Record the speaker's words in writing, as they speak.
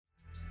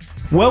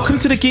Welcome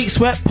to the Geek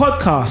Sweat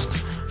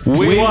podcast.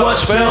 We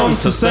watch films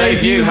to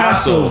save you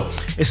hassle.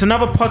 It's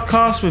another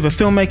podcast with a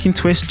filmmaking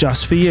twist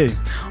just for you.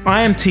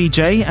 I am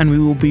TJ, and we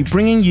will be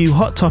bringing you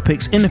hot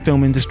topics in the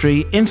film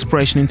industry,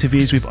 inspiration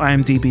interviews with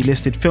IMDb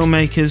listed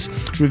filmmakers,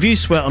 review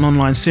sweat on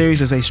online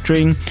series as they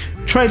stream,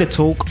 trailer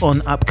talk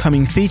on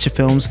upcoming feature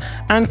films,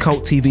 and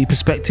cult TV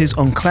perspectives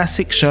on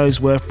classic shows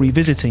worth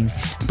revisiting.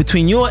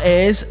 Between your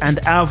ears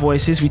and our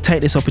voices, we take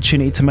this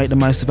opportunity to make the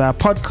most of our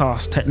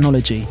podcast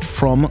technology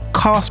from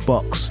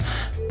Castbox,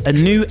 a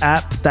new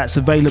app that's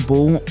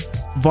available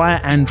via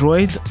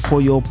Android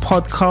for your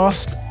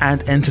podcast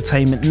and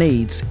entertainment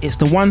needs. It's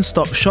the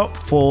one-stop shop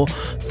for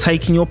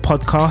taking your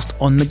podcast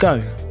on the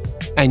go.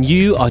 And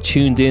you are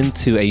tuned in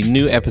to a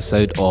new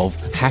episode of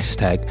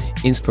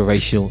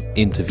 #Inspirational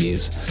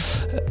Interviews.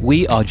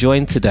 We are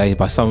joined today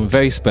by someone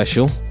very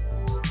special,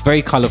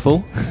 very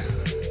colourful,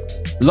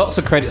 lots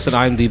of credits on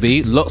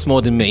IMDb, lots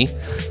more than me.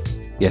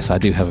 Yes, I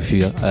do have a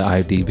few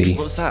IMDb.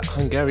 What was that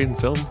Hungarian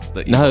film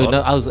that you No,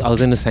 got? I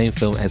was in the same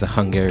film as a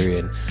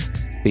Hungarian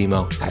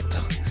female actor.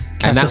 And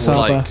Kata that's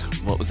Saba. Like,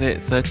 what was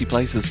it? 30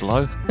 Places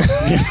Below?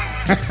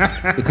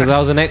 because I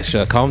was an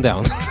extra. Calm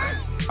down.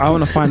 I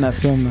want to find that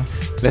film now.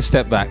 Let's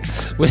step back.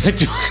 We're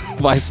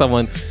joined by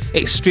someone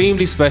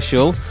extremely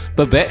special,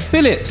 Babette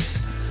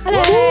Phillips.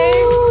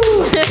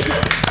 Hello.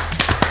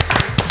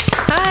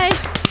 Hi.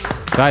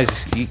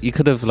 Guys, you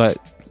could have let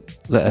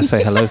her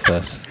say hello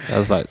first. That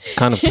was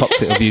kind of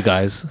toxic of you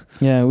guys.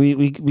 Yeah,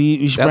 we That's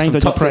rained some on your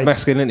toxic parade.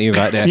 masculinity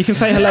right there. You can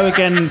say hello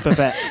again,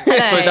 Babette. Hello.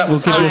 Sorry, that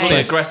was We'll give you a really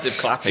space. aggressive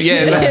clapping.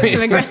 Yeah,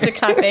 Some aggressive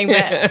clapping,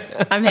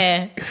 but I'm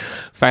here.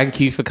 Thank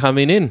you for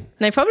coming in.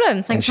 No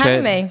problem. Thanks for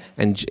having me.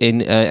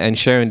 And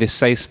sharing this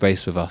safe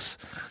space with us.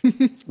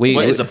 Well,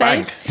 it's a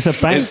bank. It's a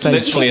bank It's stage.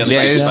 literally a Yeah,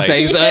 safe it's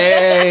space. safe.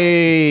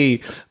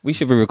 Hey, we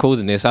should be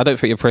recording this. I don't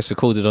think you press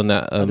recorded on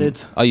that. I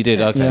did. Oh, you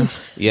did. Okay. Yeah.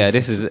 Yeah,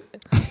 this is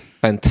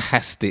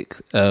fantastic.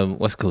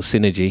 What's it called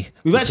synergy.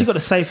 We've actually got a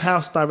safe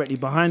house directly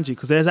behind you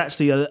because there's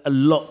actually a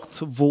locked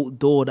vault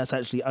door that's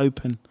actually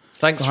open.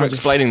 Thanks for Behind us.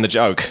 explaining the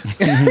joke.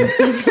 For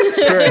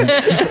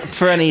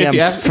any If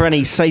you have- for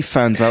any safe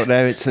fans out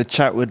there, it's a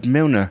Chatwood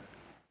Milner.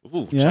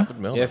 Ooh, Yeah?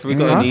 Chapman Mill. Yeah, if we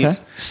got any Okay.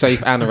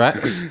 safe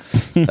anoraks,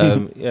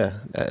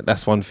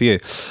 that's one for you.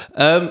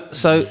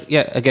 So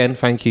yeah, again,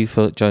 thank you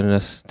for joining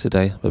us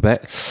today,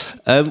 Babette.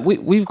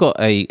 We've got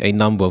a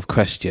number of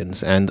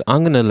questions, and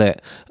I'm going to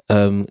let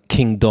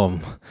King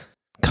Dom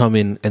come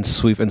in and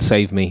swoop and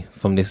save me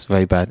from this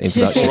very bad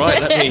introduction. All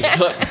right,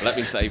 let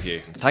me save you.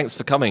 Thanks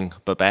for coming,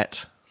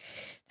 Babette.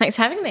 Thanks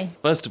for having me.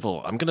 First of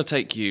all, I'm going to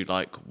take you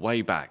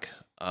way back.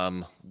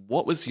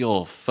 What was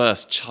your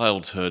first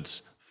childhood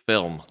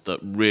film that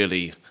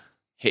really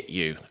hit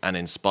you and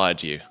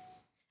inspired you?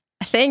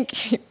 I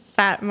think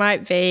that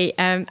might be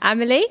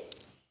Amelie.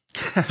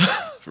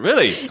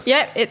 Really?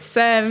 Yeah, it's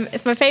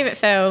my favourite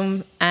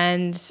film,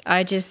 and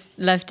I just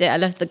loved it. I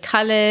loved the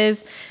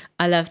colours.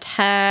 I loved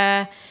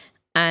her,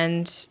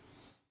 and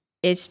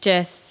it's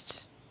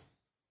just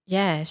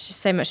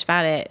so much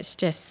about it. It's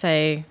just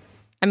so.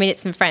 I mean,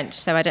 it's in French,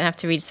 so I don't have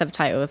to read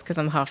subtitles because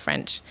I'm half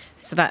French,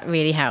 so that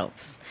really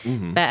helps.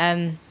 Mm-hmm.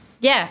 But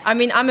yeah, I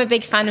mean, I'm a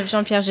big fan of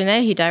Jean-Pierre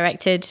Jeunet, who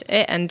directed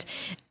it, and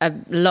a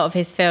lot of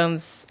his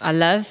films I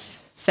love.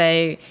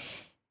 So,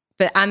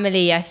 but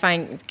Amelie, I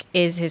think,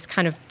 is his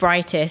kind of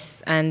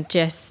brightest, and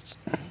just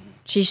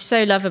she's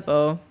so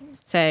lovable.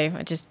 So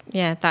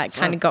that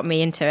kind of got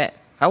me into it.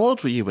 How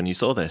old were you when you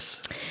saw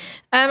this?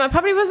 I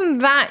probably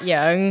wasn't that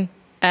young,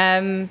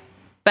 but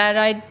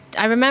I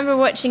remember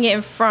watching it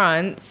in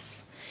France.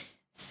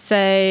 So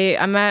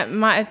I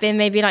might have been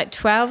maybe like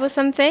 12 or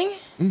something.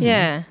 Mm-hmm.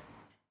 Yeah,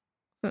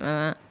 something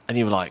like that. And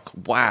you were like,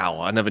 wow,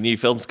 I never knew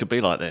films could be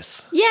like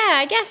this. Yeah,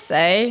 I guess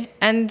so.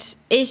 And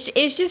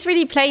it's just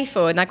really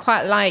playful, and I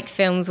quite like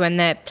films when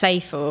they're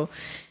playful.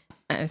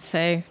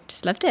 So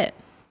just loved it.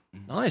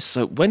 Nice.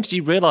 So when did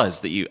you realise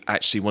that you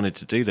actually wanted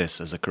to do this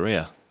as a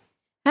career?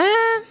 Do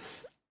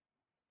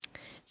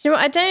you know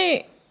what? I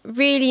don't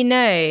really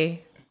know,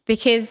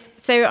 because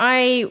so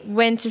I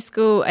went to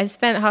school. I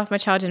spent half my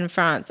childhood in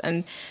France,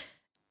 and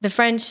the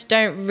French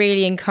don't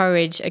really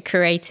encourage a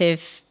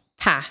creative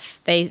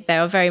path. They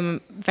are very,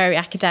 very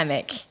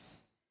academic,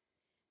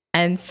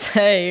 and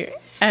so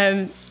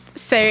it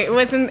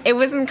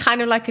wasn't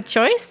kind of like a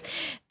choice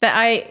that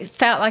I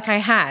felt like I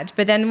had.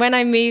 But then when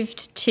I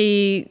moved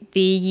to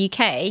the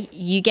UK,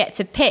 you get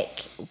to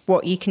pick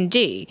what you can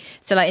do.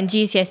 So like in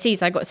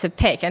GCSEs, I got to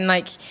pick. And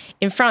like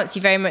in France,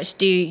 you very much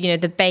do,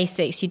 the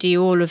basics. You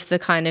do all of the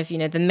kind of,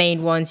 the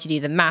main ones. You do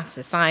the maths,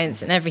 the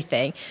science and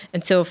everything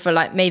until for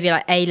maybe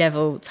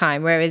A-level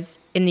time. Whereas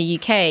in the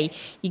UK,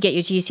 you get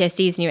your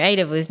GCSEs and your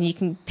A-levels, and you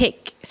can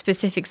pick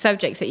specific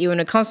subjects that you want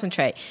to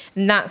concentrate.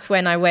 And that's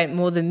when I went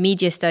more the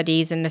media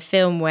studies and the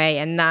film way.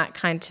 And that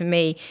kind to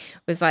me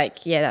was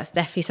like, yeah, that's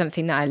definitely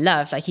something that I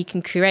love. Like, you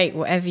can create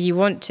whatever you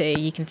want to,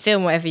 you can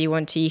film whatever you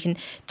want to, you can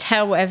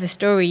tell whatever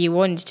story you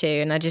want to.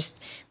 And I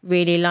just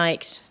really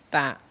liked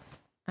that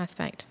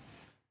aspect.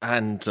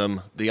 And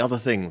the other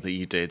thing that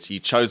you did, you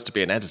chose to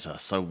be an editor.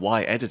 So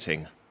why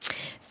editing?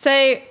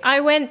 So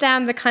I went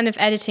down the kind of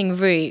editing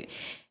route.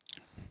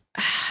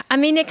 I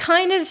mean, it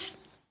kind of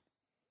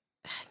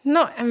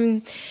not.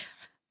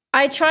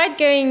 I tried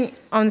going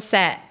on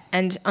set,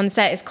 and on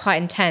set is quite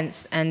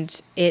intense, and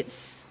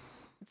it's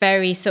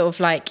very sort of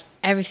like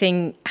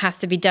everything has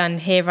to be done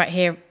here,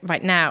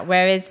 right now.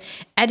 Whereas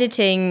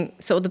editing,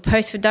 sort of the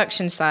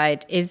post-production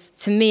side, is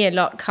to me a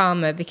lot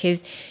calmer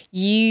because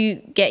you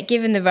get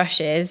given the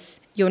rushes.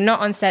 You're not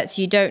on set,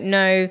 so you don't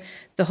know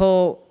the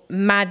whole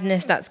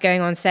madness that's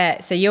going on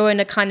set. So you're in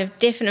a kind of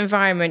different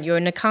environment. You're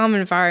in a calm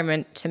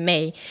environment to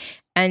me,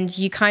 and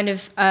you kind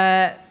of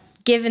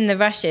given the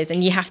rushes,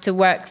 and you have to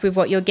work with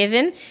what you're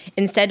given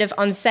instead of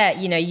on set.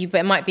 You know,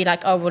 it might be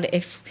like, oh well,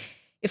 if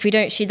we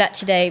don't shoot that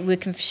today, we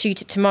can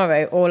shoot it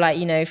tomorrow, or like,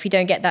 you know, if we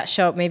don't get that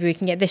shot, maybe we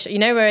can get this shot. You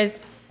know,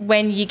 whereas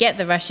when you get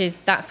the rushes,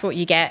 that's what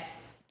you get.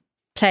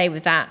 Play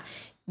with that.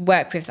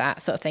 Work with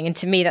that sort of thing. And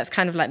to me, that's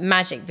kind of like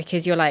magic,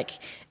 because you're like,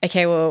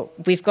 okay, well,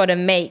 we've got to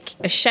make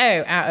a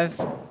show out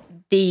of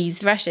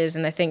these rushes.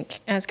 And I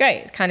think that's great.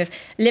 It's kind of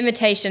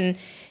limitation,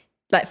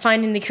 like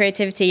finding the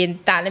creativity in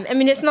that. I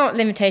mean, it's not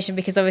limitation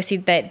because obviously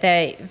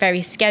they're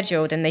very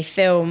scheduled and they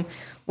film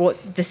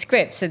the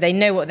script, so they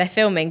know what they're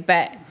filming.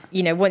 But,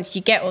 you know, once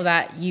you get all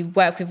that, you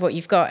work with what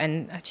you've got.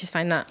 And I just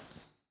find that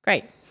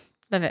great.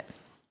 Love it.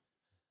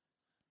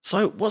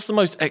 So what's the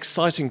most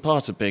exciting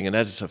part of being an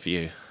editor for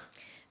you?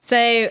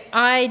 So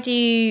I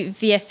do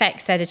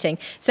VFX editing.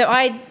 So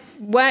I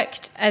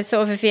worked as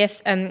sort of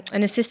an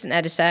assistant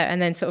editor,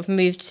 and then sort of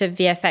moved to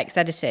VFX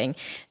editing.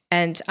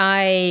 And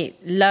I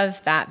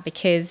love that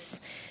because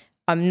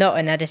I'm not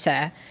an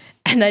editor.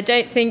 And I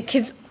don't think,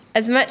 because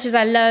as much as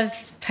I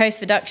love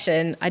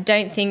post-production, I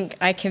don't think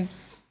I can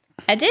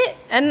edit.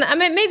 And I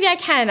mean, maybe I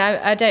can,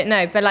 I don't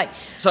know. But like...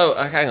 So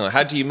hang on,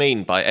 how do you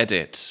mean by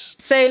edit?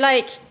 So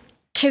like...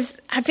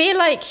 Because I feel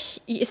like,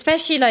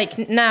 especially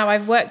like now,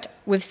 I've worked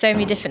with so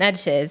many different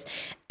editors,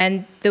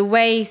 and the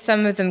way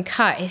some of them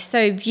cut is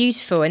so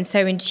beautiful and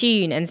so in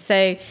tune and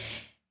so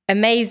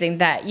amazing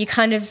that you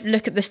kind of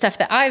look at the stuff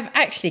that I've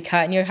actually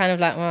cut and you're kind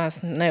of like, well,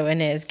 it's nowhere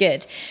near as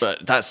good.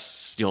 But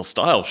that's your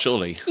style,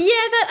 surely.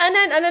 Yeah,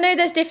 and I know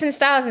there's different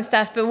styles and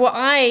stuff, but what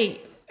I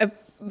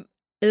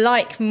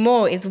like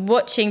more is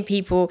watching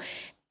people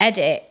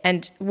edit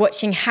and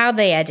watching how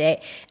they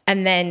edit,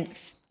 and then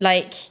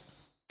like...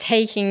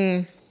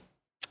 taking,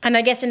 and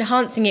I guess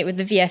enhancing it with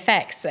the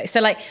VFX. So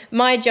like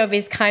my job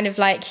is kind of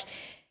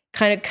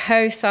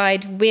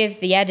co-side with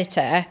the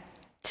editor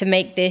to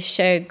make this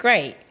show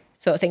great,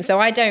 sort of thing. So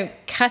I don't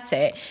cut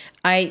it.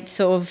 I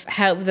sort of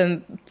help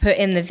them put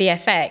in the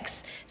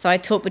VFX. So I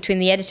talk between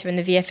the editor and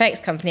the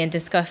VFX company and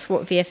discuss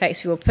what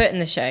VFX we will put in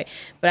the show.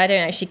 But I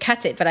don't actually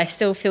cut it, but I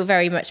still feel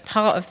very much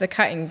part of the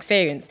cutting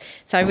experience.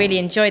 So I really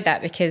enjoyed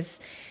that because,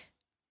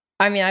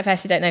 I mean, I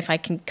personally don't know if I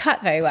can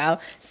cut very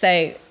well.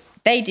 So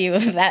they do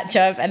that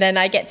job, and then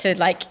I get to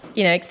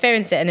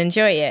experience it and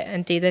enjoy it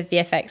and do the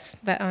VFX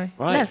that I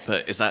love.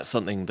 But is that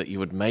something that you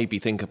would maybe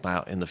think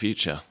about in the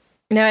future?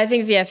 No, I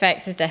think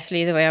VFX is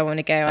definitely the way I want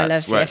to go. I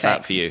love VFX. Worked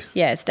out for you.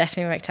 Yeah, it's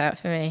definitely worked out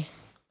for me.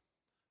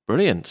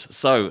 Brilliant.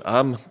 So,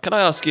 can I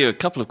ask you a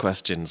couple of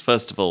questions?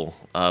 First of all,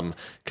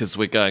 because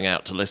we're going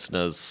out to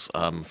listeners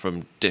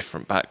from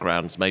different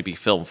backgrounds, maybe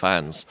film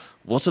fans.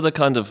 What are the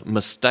kind of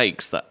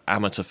mistakes that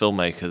amateur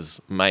filmmakers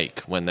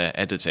make when they're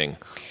editing?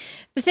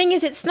 The thing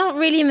is, it's not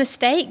really a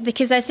mistake,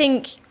 because I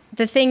think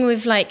the thing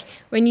with like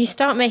when you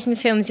start making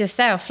films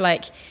yourself,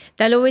 like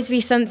there'll always be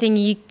something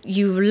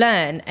you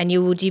learn and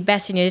you will do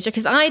better in your job.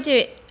 Because I do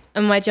it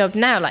in my job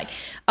now. Like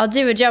I'll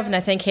do a job and I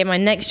think, hey, my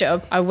next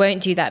job I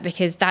won't do that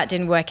because that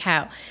didn't work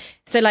out.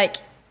 So like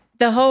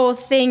the whole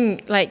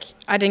thing, like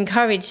I'd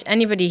encourage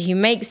anybody who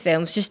makes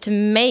films just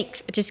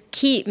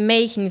keep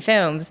making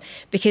films,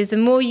 because the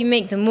more you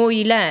make, the more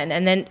you learn,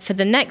 and then for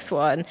the next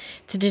one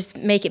to just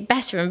make it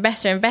better and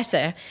better and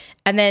better.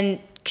 And then,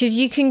 because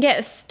you can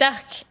get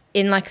stuck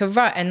in like a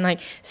rut and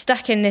like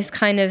stuck in this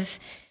kind of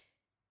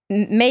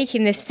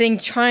making this thing,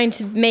 trying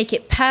to make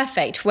it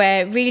perfect,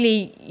 where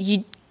really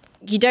you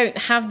don't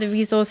have the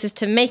resources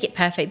to make it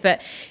perfect. But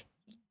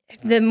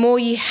the more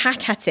you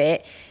hack at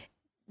it,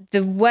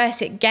 the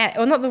worse it gets,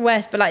 or not the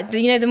worst, but like,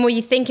 the more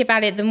you think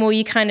about it, the more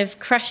you kind of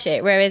crush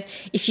it. Whereas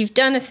if you've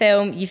done a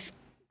film, you've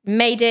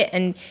made it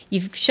and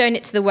you've shown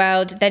it to the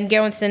world, then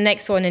go on to the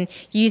next one and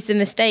use the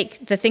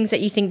things that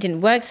you think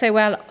didn't work so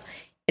well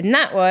in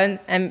that one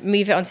and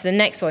move it on to the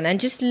next one, and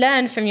just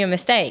learn from your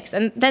mistakes.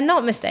 And they're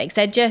not mistakes,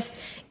 they're just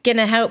going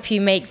to help you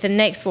make the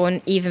next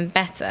one even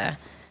better.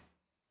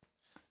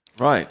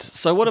 Right.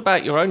 So what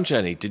about your own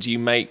journey? Did you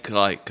make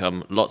like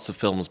lots of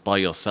films by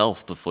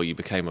yourself before you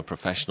became a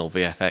professional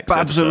VFX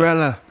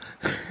Babsarella.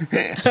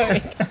 Oh my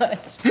God.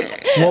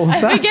 What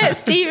was that? I forget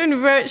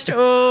Stephen watched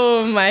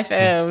all my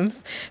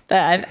films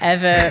that I've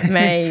ever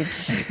made.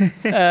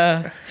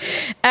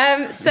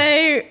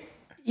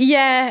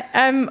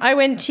 I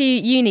went to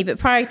uni, but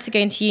prior to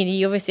going to uni,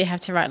 you obviously have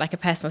to write like a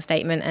personal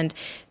statement, and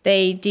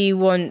they do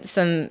want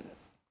some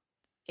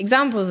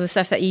examples of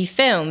stuff that you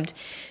filmed.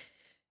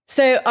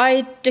 So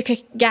I took a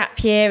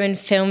gap year and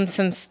filmed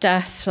some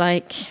stuff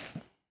like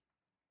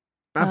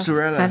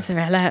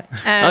Babsarella.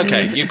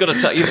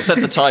 Okay, you've said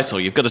the title.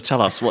 You've got to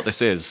tell us what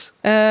this is.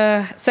 So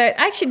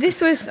actually,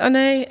 this was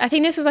I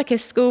think this was like a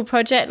school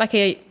project, like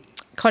a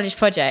college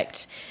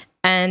project,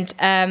 and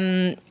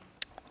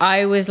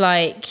I was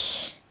like,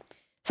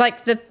 it's like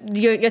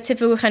your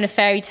typical kind of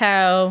fairy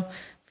tale,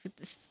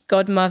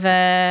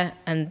 godmother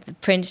and the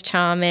Prince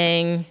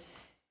Charming,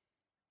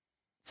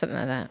 something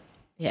like that.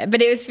 Yeah,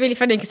 but it was really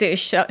funny because it was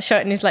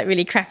shot in this like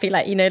really crappy,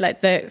 like, you know, like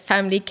the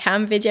family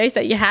cam videos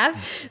that you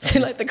have. So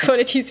like the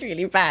quality is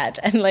really bad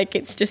and like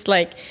it's just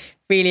like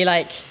really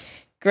like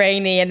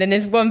grainy. And then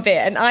there's one bit,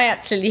 and I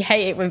absolutely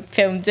hate it when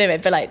film do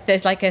it, but like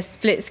there's like a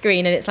split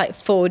screen and it's like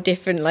 4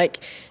 different like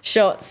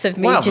shots of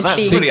me just that's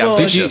being pretty bored.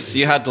 ambitious.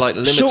 You had like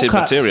limited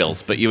Shortcuts.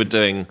 materials, but you were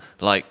doing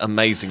like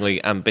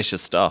amazingly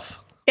ambitious stuff.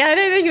 Yeah, I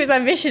don't think it was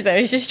ambitious. I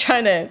was just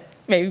trying to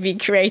maybe be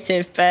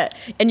creative,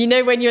 and you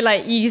know when you're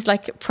like you use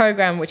like a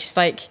program which is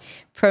like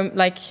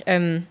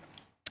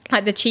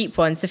the cheap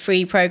ones, the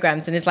free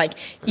programs, and it's like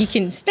you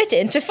can split it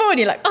into 4 and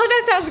you're like, oh,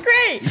 that sounds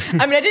great.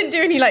 I mean, I didn't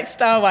do any like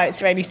star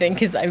wipes or anything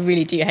because I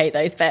really do hate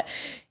those, but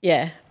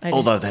yeah.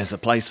 Although there's a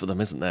place for them,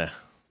 isn't there?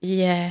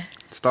 Yeah.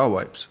 Star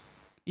wipes.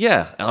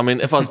 Yeah, I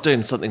mean, if I was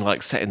doing something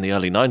like set in the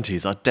early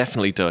 90s, I'd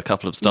definitely do a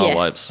couple of star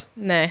wipes.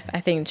 No, I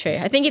think true.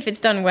 I think if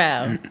it's done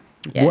well.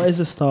 Yeah. What is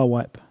a star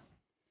wipe?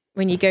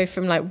 When you go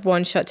from like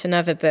one shot to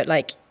another, but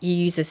like you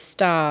use a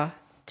star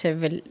to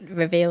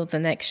reveal the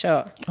next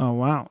shot. Oh,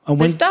 wow. And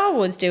So Star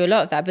Wars do a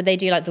lot of that, but they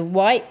do like the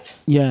wipe.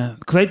 yeah,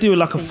 because they do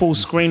like a full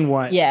screen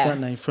wipe, Yeah.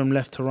 don't they? From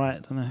left to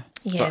right, don't they?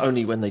 Yeah. But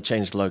only when they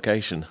change the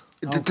location.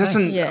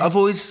 Yeah. I've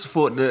always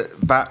thought that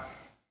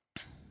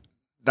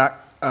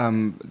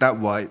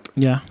wipe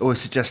Yeah. always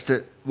suggests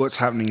that what's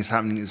happening is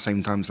happening at the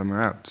same time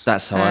somewhere else.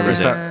 That's how I read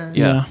it.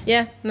 Yeah.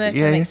 Yeah, no,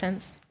 Yeah, that makes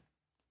sense.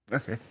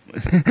 Okay.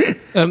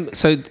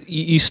 So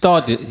you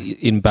started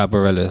in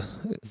Barbarella.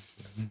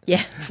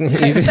 Yeah.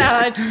 I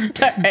starred,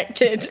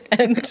 directed,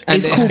 and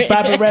It's called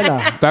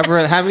Barbarella.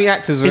 Barbarella. How many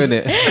actors were in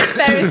it?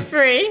 there was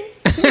 3.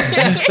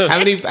 How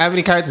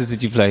many characters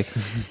did you play?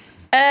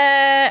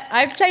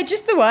 I played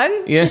just the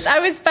one. Yeah. I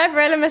was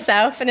Barbarella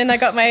myself, and then I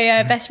got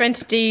my best friend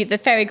to do the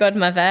fairy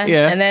godmother.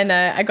 Yeah. And then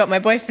I got my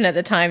boyfriend at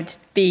the time to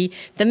be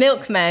the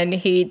milkman,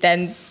 who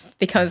then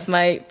becomes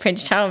my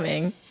Prince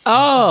Charming.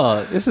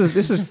 Oh, this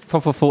is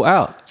proper thought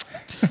out.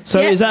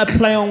 So Yeah. is that a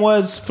play on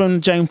words from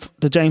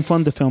the Jane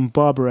Fonda film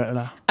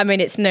Barbarella? I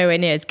mean, it's nowhere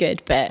near as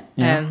good, but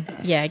Yeah.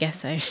 yeah, I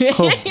guess so.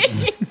 Cool.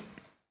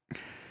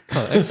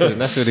 Oh, excellent.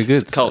 That's really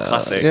good. It's cult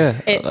classic. Yeah.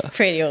 It's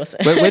pretty awesome.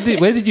 Where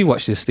did you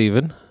watch this,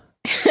 Stephen?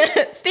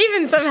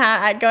 Stephen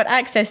somehow got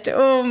access to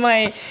all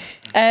my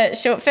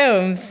short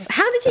films.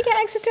 How did you get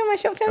access to all my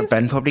short films?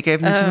 Ben probably gave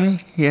them to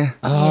me. Yeah.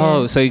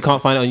 Oh, so you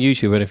can't find it on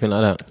YouTube or anything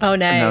like that? Oh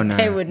no, No.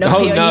 they would not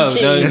Oh be on no,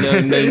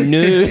 YouTube.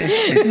 no.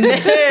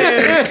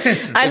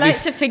 I like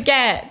to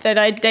forget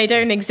that they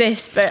don't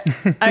exist, but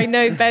I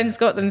know Ben's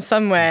got them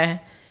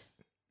somewhere,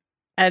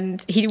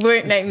 and he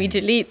won't let me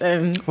delete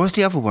them. What's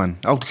the other one?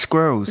 Oh, the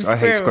squirrels. I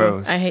hate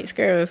squirrels. I hate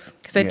squirrels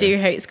because I Yeah. do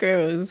hate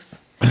squirrels.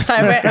 So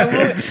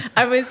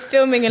I was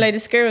filming a load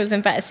of squirrels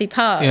in Battersea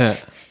Park, Yeah.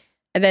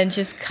 and then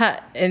just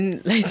cut and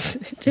like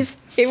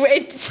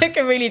it took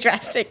a really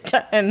drastic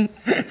turn.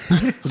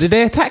 Did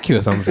they attack you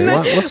or something?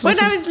 What's When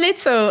I was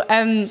little,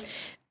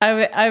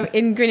 I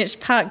in Greenwich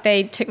Park,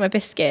 they took my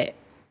biscuit.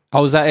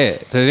 Oh, was that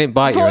it? So they didn't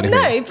bite you or Well,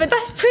 anything? no, but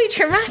that's pretty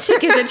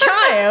traumatic as a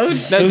child.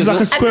 It was like a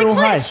And squirrel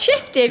they're quite heist.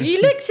 shifty. If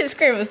you looked at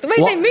squirrels, the way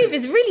What- they move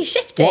is really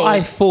shifty. What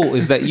I thought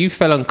is that you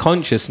fell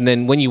unconscious, and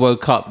then when you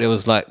woke up, there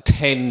was like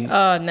 10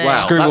 Oh no! Wow,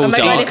 squirrels. Oh my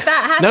god! dark. If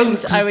that No,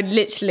 happened, I would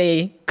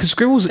literally. Because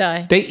squirrels,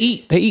 Die. they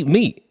eat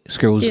meat.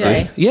 Squirrels Do do.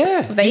 they?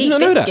 Yeah. They Did you eat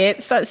not know that?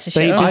 biscuits. That's for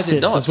They eat sure. I biscuits.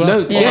 did not. as well. No,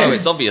 Although yeah.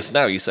 it's obvious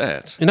now you say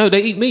it. No,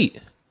 they eat meat.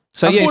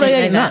 So I yeah, thought they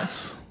didn't ate know that.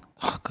 nuts.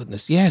 oh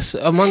goodness, yes,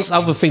 amongst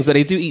other things, but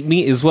they do eat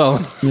meat as well.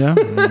 Yeah.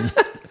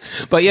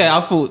 But yeah,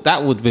 I thought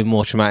that would be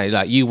more traumatic.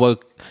 Like you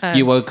woke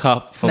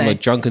up from no. a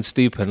drunken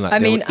stupor and like I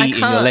they mean, were I eating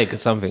your can't- leg or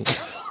something.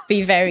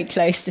 Be very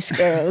close to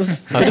squirrels.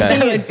 So Okay.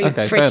 that would be Okay,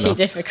 fair pretty enough.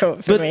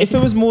 difficult for But me. if it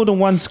was more than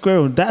one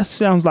squirrel, that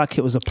sounds like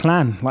it was a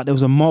plan. Like there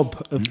was a mob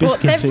of well,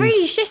 biscuit they're thieves.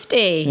 really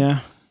shifty. Yeah.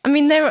 I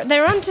mean,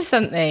 they're onto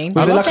something.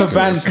 Was it like a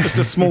van? It's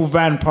a small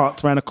van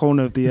parked around the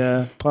corner of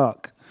the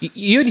park.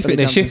 You only think they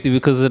they're jumping. shifty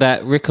because of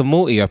that Rick and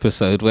Morty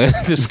episode where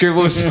the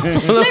squirrels. No,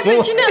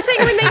 but do you not think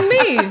when they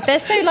move, they're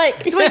so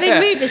like the way they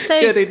move is so.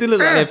 Yeah, they do look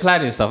like they're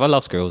planning stuff. I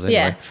love squirrels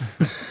anyway.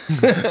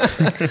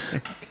 Yeah.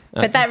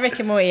 But that Rick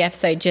and Morty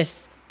episode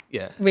just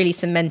Yeah. really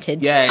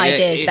cemented Yeah,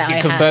 ideas it, that it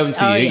I confirmed had.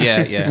 for Oh, you.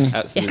 yeah. Yeah,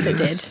 absolutely. Yes, it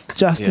did.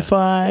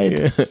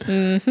 Justified.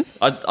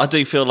 I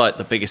do feel like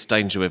the biggest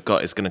danger we've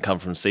got is going to come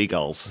from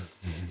seagulls.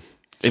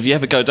 If you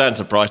ever go down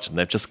to Brighton,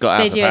 they've just got out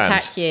They of do hand.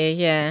 attack you,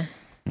 yeah.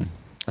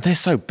 They're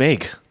so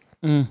big.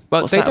 But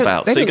What's they that don't-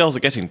 about? they don't- Seagulls are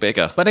getting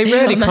bigger. But they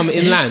rarely Not come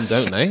massive. inland,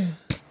 don't they?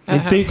 They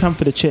do come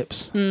for the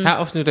chips. How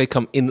often do they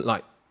come in?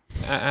 Like,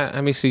 how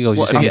many seagulls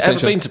What, you have see you in ever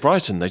Central? been to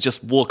Brighton? They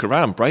just walk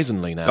around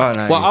brazenly now. Oh,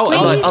 no. Well, We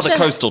I like used Other to-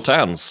 coastal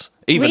towns,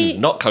 even We-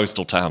 not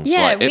coastal towns.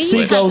 Yeah, like we Ipswich.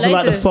 used to- Seagulls are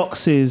like the loads of-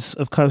 foxes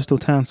of coastal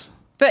towns.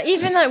 But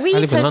even like we I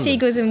used to live in have London.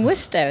 seagulls in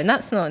Worcester, and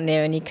that's not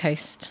near any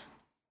coast.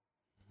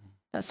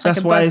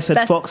 That's why I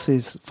said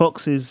foxes.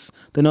 Foxes,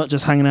 they're not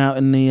just hanging out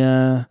in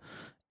the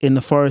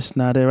forest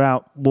now. They're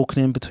out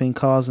walking in between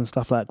cars and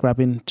stuff like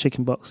grabbing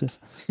chicken boxes.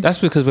 That's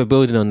because we're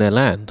building on their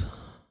land.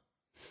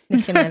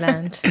 Nicking their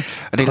land.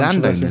 Are they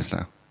landowners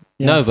now?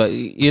 Yeah. No, but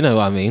you know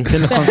what I mean. It's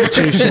in the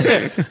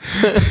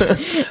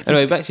Constitution.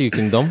 Anyway, back to you,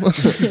 King Dom.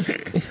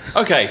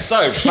 Okay,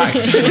 so back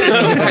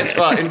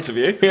to our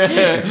interview. After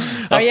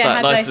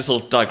that nice little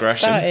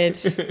digression.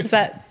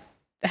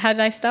 How did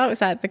I start? Was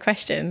that the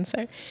question?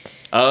 So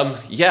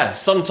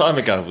Some time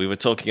ago we were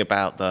talking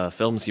about the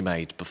films you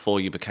made before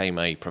you became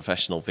a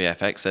professional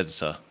VFX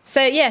editor.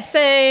 So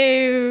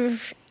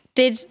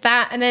did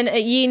that, and then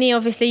at uni,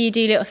 obviously, you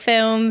do little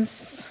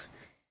films,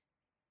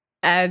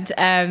 and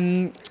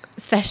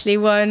especially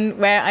one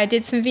where I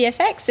did some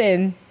VFX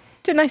in,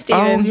 didn't I,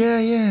 Stephen? Oh,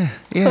 yeah.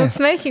 Called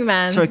Smoking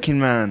Man, Smoking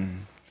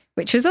Man.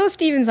 which was all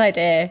Stephen's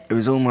idea, It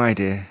was all my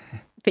idea.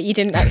 but you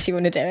didn't actually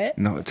want to do it.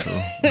 Not at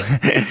all. Do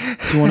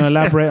you want to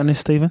elaborate on this,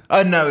 Stephen?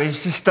 Oh, no,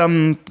 it's just,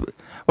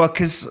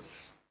 because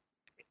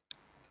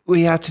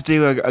we had to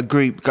do a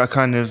group,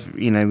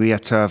 we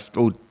had to have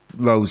all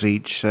roles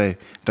each, so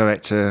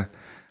director,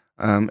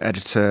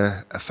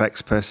 editor,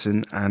 effects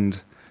person,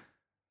 and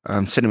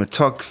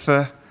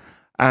cinematographer,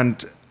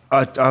 and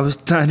I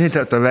ended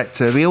up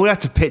director. We all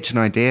had to pitch an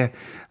idea,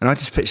 and I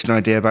just pitched an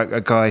idea about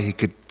a guy who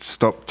could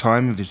stop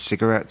time with his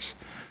cigarettes,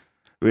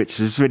 which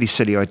was a really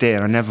silly idea,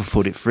 and I never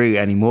thought it through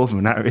any more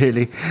than that,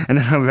 really. And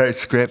then I wrote a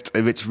script,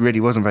 which really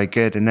wasn't very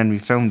good, and then we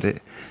filmed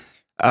it.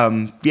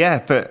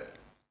 The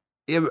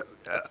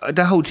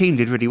whole team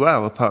did really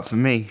well, apart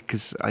from me,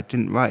 because I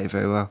didn't write it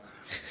very well.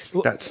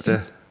 That's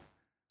the...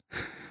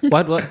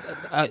 What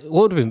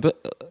would have been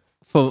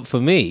for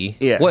me?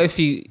 Yeah. What if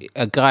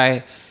a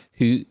guy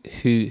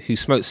who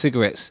smokes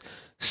cigarettes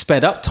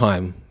sped up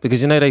time?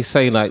 Because they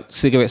say like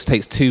cigarettes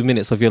takes 2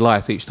 minutes of your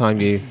life each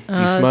time you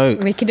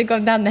smoke. We could have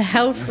gone down the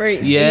health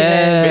route,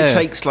 Yeah. It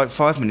takes like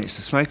 5 minutes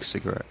to smoke a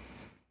cigarette.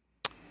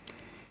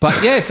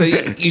 But yeah, so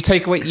you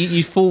take away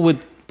you forward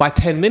by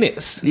 10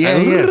 minutes. Yeah,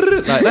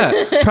 like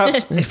that.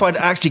 Perhaps if I'd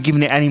actually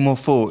given it any more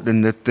thought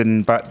than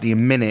about the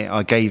minute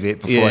I gave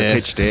it before I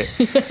pitched it,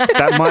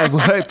 that might have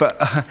worked.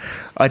 But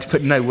I'd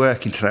put no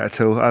work into that at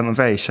all. I'm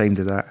very ashamed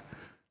of that.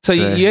 So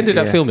you ended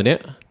up filming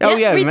it. Oh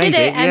yeah, we made did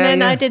it, and Yeah, then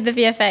yeah. I did the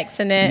VFX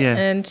in it, Yeah.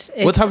 and it's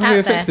What type of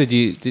out VFX there.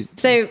 did you?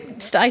 So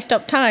I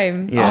stopped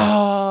time. Yeah,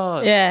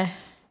 Oh, Yeah.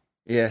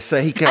 yeah. So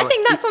he I got.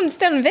 think that's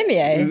still on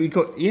Vimeo. We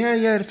got.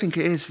 Yeah. I think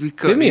it is. We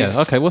got Vimeo? these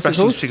Okay, what's it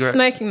special called? cigarettes.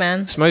 Smoking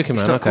Man. Smoking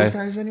It's Man. not Okay.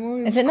 called those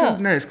anymore. Is it not?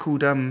 No, it's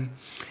called.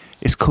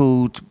 It's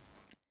called.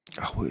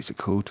 Oh, what is it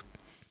called?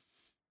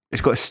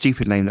 It's got a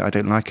stupid name that I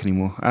don't like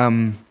anymore.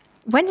 When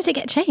did it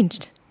get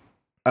changed?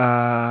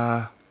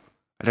 I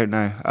don't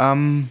know.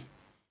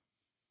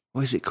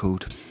 What is it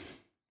called?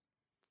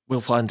 We'll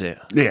find it.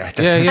 Yeah,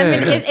 definitely. Yeah. I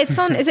mean, it's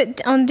on. Is it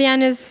on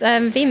Diana's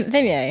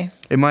Vimeo?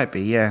 It might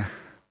be. Yeah.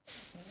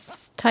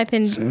 Type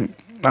in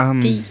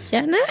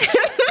Diana.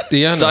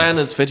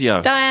 Diana's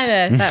video.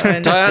 Diana, that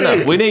one.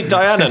 Diana, we need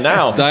Diana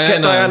now.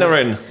 Get Diana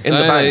in the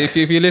bank. If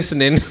you're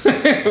listening,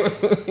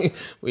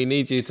 we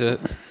need you to.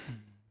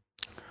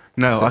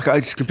 No, I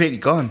just completely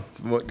gone.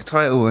 What the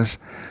title was?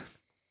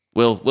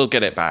 We'll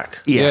get it back.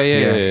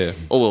 Yeah.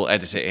 Or we'll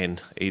edit it in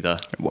either.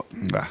 What?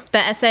 Nah.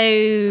 But so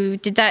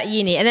did that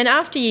uni, and then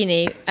after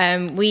uni,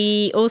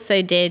 we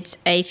also did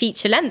a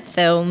feature-length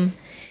film,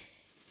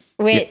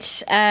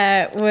 which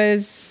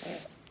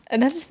was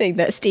another thing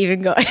that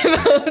Stephen got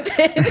involved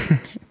in.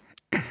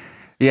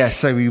 Yeah,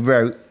 so we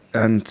wrote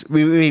and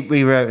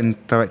we wrote and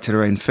directed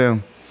our own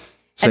film.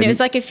 So And it was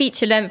like a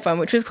feature-length one,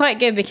 which was quite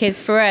good because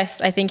for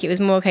us, I think it was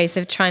more a case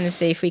of trying to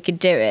see if we could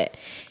do it.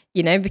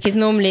 Because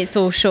normally it's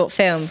all short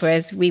films,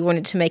 whereas we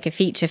wanted to make a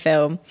feature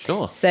film.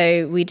 Sure.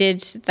 So we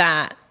did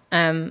that.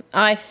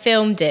 I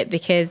filmed it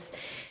because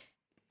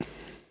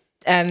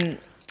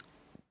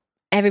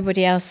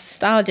everybody else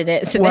starred in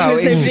it, so there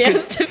was nobody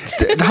else to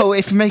film. the whole,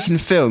 if you're making a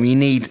film, you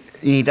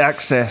need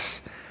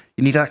access.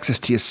 You need access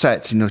to your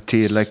sets, to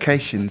your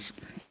locations.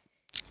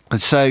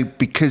 And so,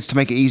 because to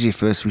make it easier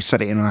for us, we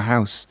set it in our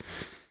house,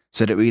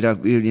 so that we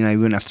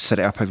wouldn't have to set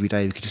it up every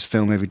day. We could just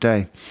film every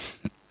day.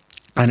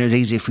 And it was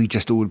easier if we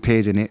just all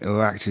appeared in it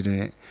or acted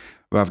in it,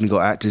 rather than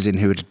got actors in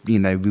who would, we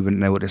wouldn't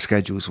know what their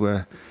schedules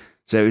were.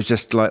 So it was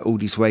just like all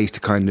these ways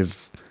to kind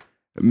of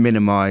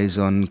minimise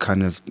on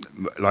kind of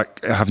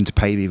like having to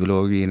pay people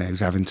or,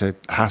 having to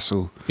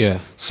hassle. Yeah.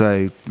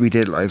 So we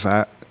did it like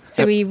that.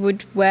 So we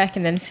would work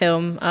and then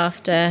film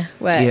after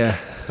work. Yeah.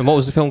 And what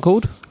was the film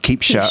called? Keep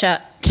Keep shut.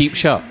 shut. Keep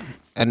Shut.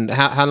 And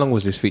how long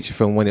was this feature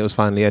film when it was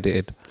finally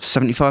edited?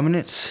 75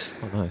 minutes.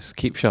 Oh, nice.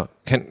 Keep Shut.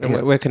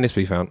 Where can this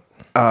be found?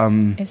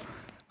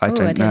 I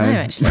don't know.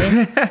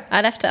 Actually.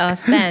 I'd have to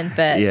ask Ben,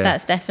 but Yeah.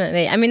 that's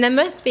definitely... I mean, there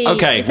must be...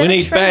 Okay, is there we a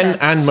need trailer? Ben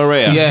and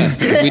Maria. Yeah,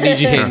 we need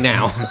you here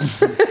now.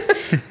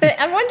 But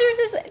I wonder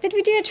if there's... Did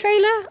we do a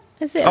trailer?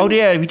 Is it? Oh,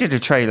 yeah, we did a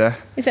trailer.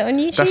 Is it on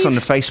YouTube? That's on the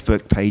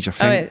Facebook page, I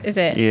think. Oh, is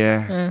it?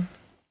 Yeah.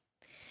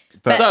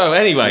 But So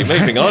anyway,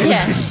 moving on.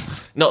 Yeah.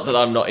 Not that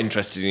I'm not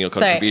interested in your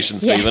Sorry, contribution,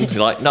 yeah. Stephen.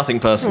 You're like, nothing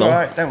personal. All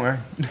right, don't worry.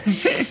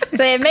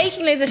 So yeah,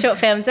 making loads of short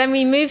films. Then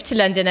we moved to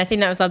London. I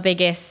think that was our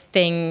biggest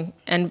thing.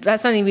 And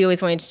that's something we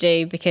always wanted to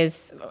do,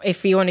 because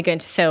if you want to go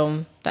into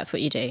film, that's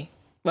what you do.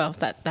 Well,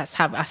 that's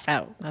how I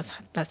felt.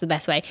 That's the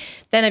best way.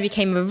 Then I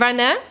became a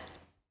runner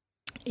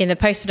in a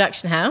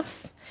post-production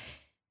house.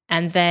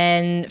 And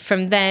then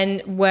from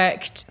then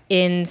worked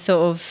in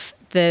sort of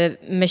the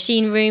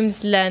machine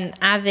rooms, learned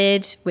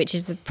Avid, which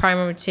is the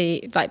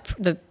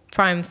the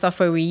prime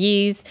software we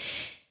use.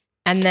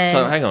 And then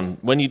So hang on,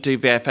 when you do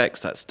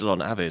VFX, that's still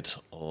on Avid,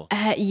 or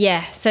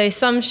yeah. So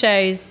some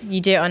shows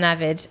you do it on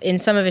Avid. In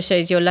some of the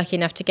shows, you're lucky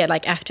enough to get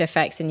like After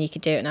Effects, and you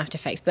could do it in After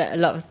Effects. But a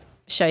lot of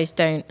shows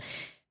don't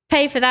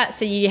pay for that,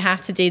 so you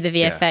have to do the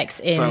VFX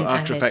in So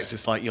After Avid. Effects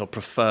is like your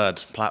preferred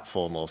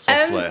platform or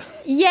software.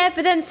 Yeah,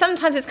 but then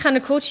sometimes it's kind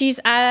of cool to use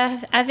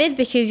Avid,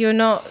 because you're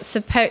not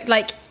supposed...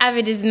 Like,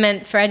 Avid is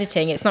meant for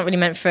editing. It's not really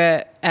meant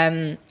for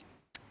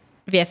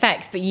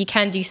VFX, but you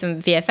can do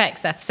some VFX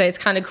stuff. So it's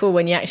kind of cool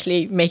when you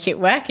actually make it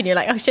work and you're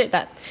like, oh shit,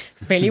 that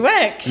really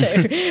worked. So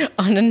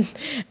on an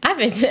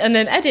Avid and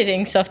an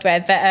editing software.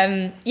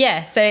 But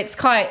yeah, so it's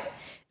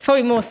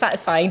probably more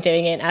satisfying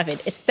doing it in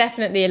Avid. It's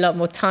definitely a lot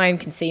more time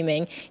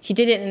consuming. If you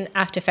did it in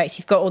After Effects,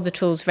 you've got all the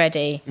tools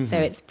ready, so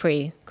it's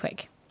pretty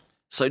quick.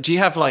 So do you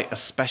have like a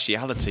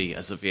speciality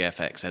as a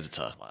VFX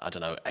editor? Like, I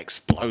don't know,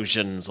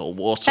 explosions or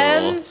water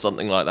or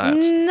something like that?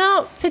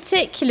 Not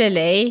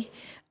particularly.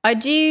 I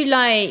do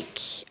like,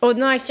 or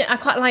no, actually, I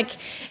quite like,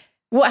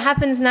 what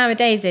happens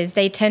nowadays is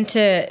they tend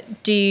to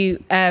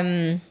do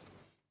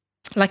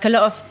like a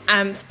lot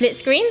of split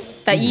screens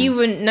that you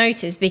wouldn't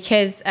notice,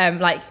 because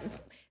like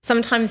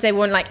sometimes they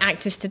want like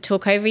actors to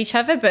talk over each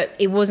other, but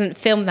it wasn't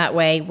filmed that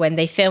way when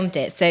they filmed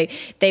it. So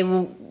they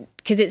will,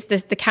 because it's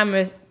the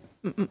camera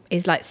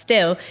is like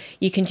still,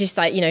 you can just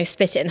like,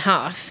 split it in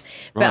half.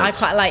 But I Right.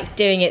 quite like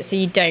doing it so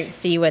you don't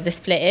see where the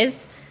split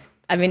is.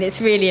 I mean,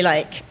 it's really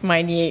like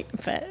minute,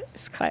 but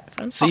it's quite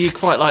fun. So you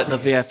quite like the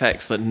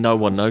VFX that no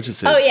one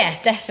notices? Oh yeah,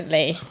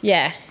 definitely.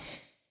 Yeah.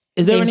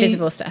 Is The there any?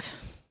 invisible stuff.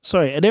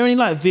 Sorry, are there any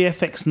like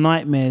VFX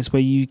nightmares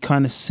where you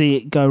kind of see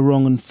it go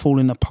wrong and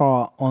falling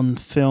apart on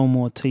film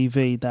or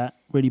TV that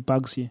really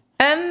bugs you?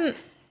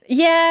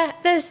 Yeah,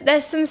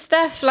 there's some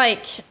stuff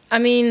like, I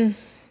mean,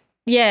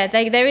 yeah,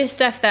 there is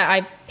stuff that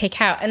I pick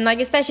out, and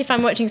like especially if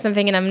I'm watching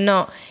something and I'm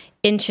not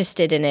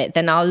interested in it,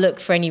 then I'll look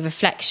for any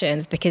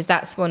reflections, because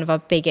that's one of our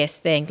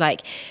biggest things.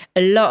 Like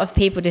a lot of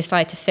people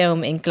decide to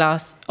film in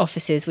glass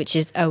offices, which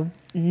is a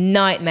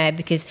nightmare,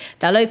 because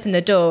they'll open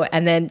the door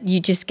and then you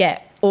just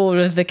get all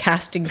of the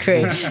cast and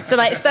crew. So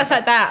like stuff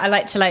like that, I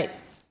like to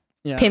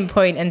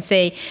pinpoint and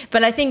see.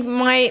 But I think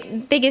my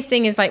biggest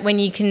thing is like when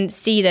you can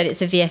see that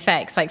it's a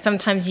VFX. Like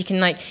sometimes you can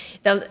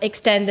they'll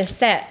extend the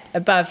set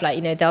above,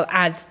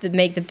 they'll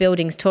make the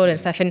buildings taller and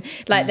stuff, and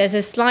there's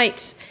a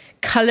slight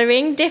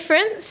colouring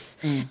difference,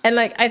 and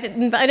I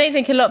don't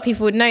think a lot of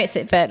people would notice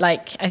it, but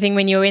I think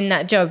when you're in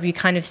that job you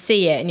kind of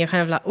see it and you're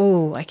kind of like,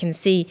 oh, I can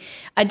see.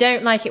 I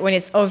don't like it when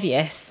it's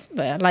obvious,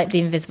 but I like the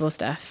invisible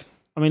stuff.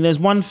 I mean, there's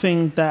one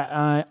thing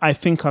that I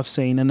think I've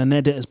seen, and an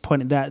editor's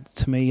pointed out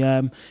to me.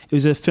 It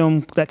was a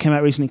film that came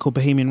out recently called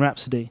Bohemian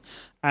Rhapsody,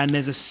 and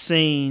there's a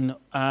scene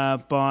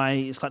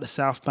it's like the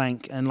South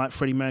Bank, and like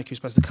Freddie Mercury's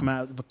supposed to come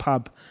out of the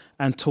pub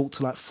and talk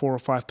to like 4 or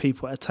 5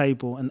 people at a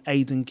table, and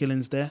Aidan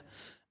Gillen's there.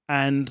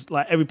 And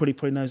like everybody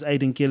probably knows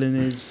Aidan Gillen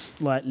is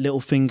like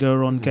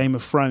Littlefinger on Game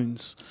of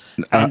Thrones.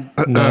 No, I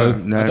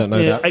don't know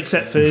that.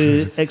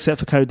 Except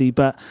for Cody,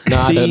 but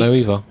No, I don't know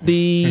either.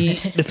 The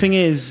thing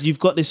is, you've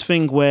got this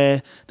thing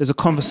where there's a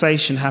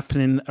conversation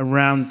happening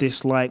around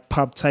this like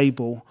pub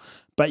table,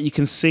 but you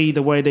can see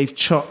the way they've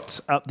chopped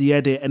up the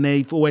edit, and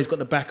they've always got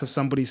the back of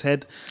somebody's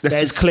head.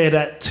 It's clear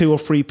that 2 or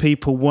 3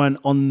 people weren't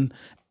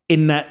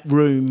in that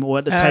room or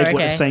at the table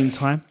at the same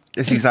time.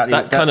 It's exactly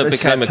That kind of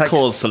became a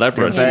cause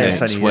célèbre, didn't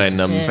it?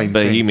 When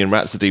Bohemian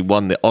Rhapsody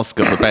won the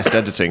Oscar for Best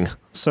Editing.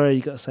 Sorry,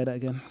 you got to say that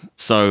again.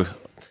 So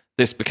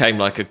this became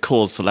like a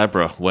cause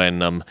célèbre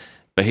when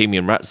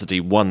Bohemian Rhapsody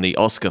won the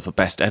Oscar for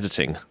Best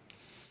Editing.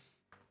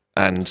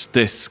 And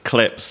this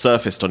clip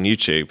surfaced on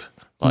YouTube,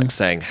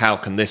 saying, how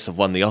can this have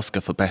won the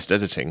Oscar for Best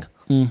Editing?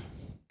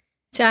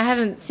 So I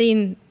haven't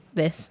seen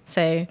this,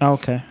 so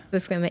Okay.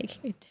 this is going to make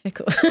it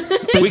difficult.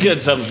 we could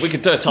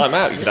do a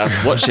timeout. You could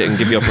have watch it and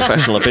give your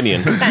professional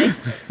opinion.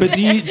 But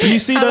do you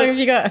see How long those? have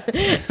you got?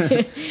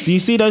 Do you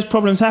see those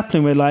problems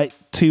happening where like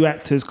 2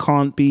 actors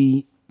can't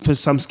be, for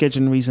some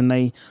scheduling reason,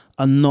 they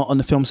are not on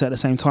the film set at the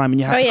same time, and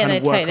you have to kind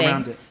of work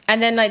around it?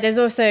 And then there's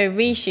also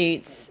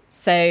reshoots.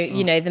 So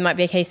there might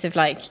be a case of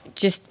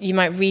just you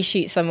might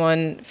reshoot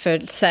someone for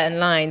certain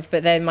lines,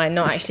 but they might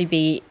not actually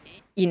be,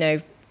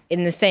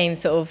 in the same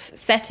sort of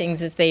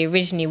settings as they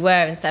originally were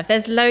and stuff.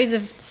 There's loads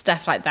of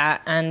stuff like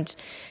that, and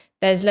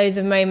there's loads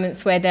of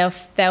moments where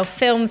they'll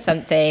film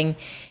something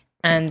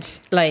and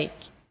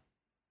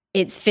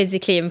it's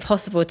physically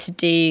impossible to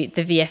do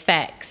the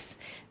VFX,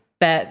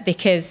 but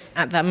because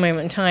at that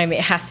moment in time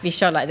it has to be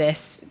shot like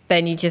this,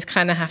 then you just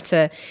kind of have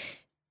to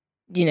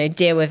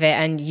deal with it,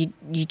 and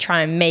you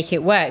try and make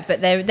it work.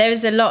 But there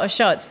is a lot of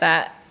shots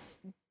that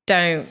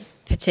don't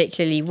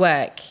particularly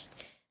work.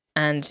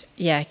 And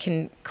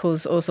can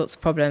cause all sorts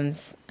of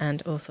problems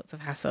and all sorts of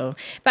hassle.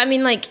 But I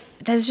mean, like,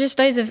 there's just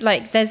loads of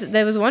like,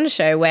 there was one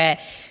show where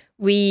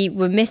we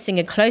were missing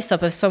a close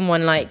up of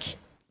someone like,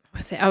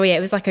 was it? Oh yeah, it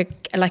was like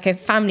a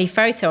family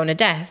photo on a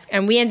desk,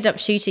 and we ended up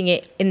shooting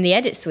it in the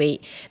edit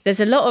suite. There's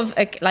a lot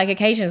of like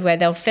occasions where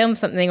they'll film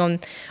something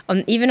on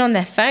even on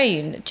their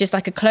phone, just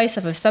like a close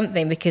up of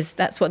something because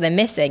that's what they're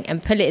missing,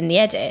 and put it in the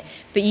edit.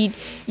 But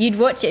you'd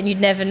watch it and you'd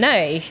never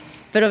know.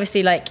 But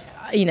obviously, like,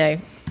 you know.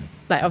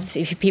 Like,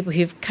 obviously, people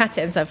who've cut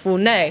it and stuff will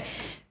know.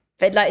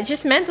 But, like,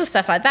 just mental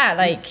stuff like that,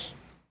 like...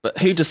 But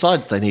who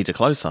decides they need a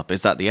close-up?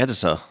 Is that the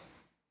editor?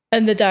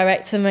 And the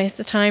director most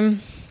of the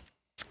time.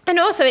 And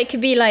also, it could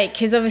be, like...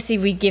 Because, obviously,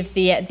 we give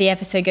the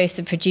episode goes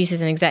to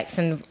producers and execs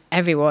and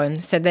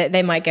everyone. So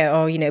they might go,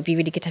 oh, you know, it'd be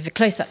really good to have a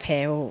close-up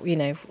here. Or, you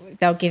know,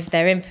 they'll give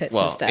their inputs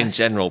and stuff. Well, in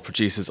general,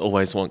 producers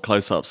always want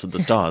close-ups of the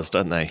stars,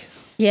 don't they?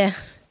 Yeah.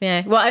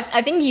 Yeah, well,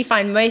 I think you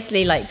find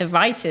mostly like the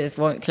writers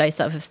want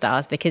close-up of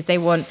stars because they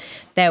want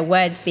their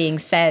words being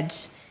said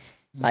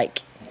like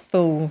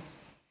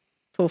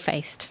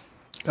full-faced.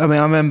 I mean,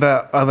 I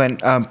remember I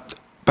went,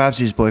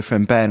 Babs'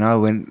 boyfriend Ben, I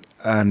went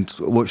and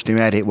watched him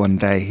edit one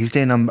day. He was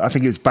doing, I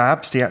think it was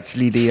Babs,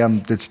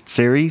 the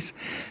series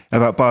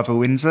about Barbara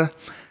Windsor.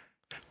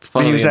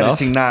 He was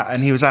editing that,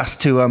 and he was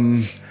asked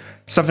to,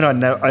 something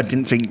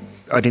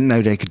I didn't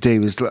know they could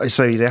do was,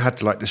 so they had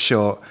to like the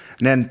shot,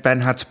 and then Ben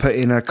had to put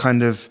in a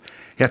kind of,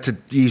 he had to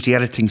use the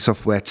editing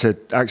software to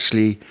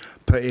actually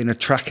put in a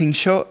tracking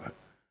shot,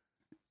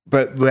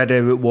 but where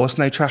there was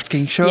no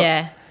tracking shot.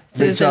 Yeah.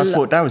 So I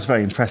thought that was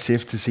very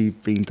impressive to see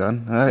being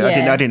done.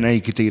 I didn't know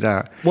you could do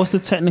that. What's the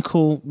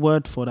technical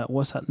word for that?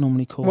 What's that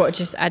normally called? What,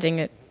 just adding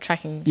a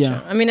tracking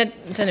shot? I mean, I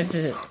don't know if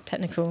there's a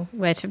technical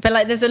word for it, but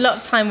like there's a lot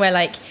of time where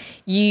like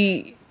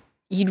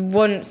you'd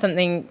want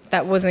something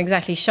that wasn't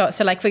exactly shot.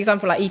 So like, for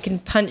example, like you can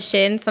punch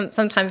in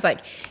sometimes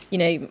like, you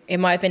know, it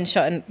might have been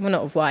shot in, well,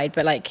 not wide,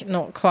 but like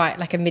not quite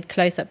like a mid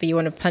close up, but you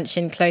want to punch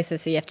in closer.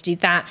 So you have to do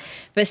that.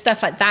 But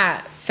stuff like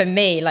that for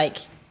me, like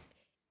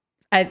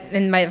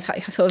in my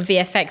sort of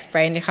VFX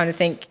brain, I kind of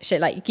think shit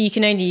like you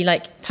can only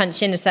like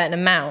punch in a certain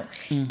amount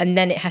and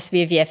then it has to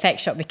be a VFX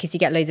shot because you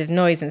get loads of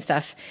noise and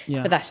stuff.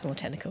 Yeah. But that's more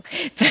technical.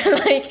 But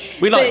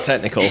like like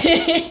technical.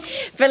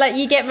 But like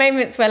you get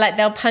moments where like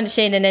they'll punch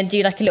in and then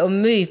do like a little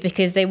move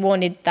because they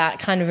wanted that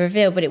kind of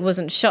reveal, but it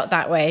wasn't shot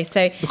that way.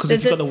 So because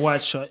if you've got the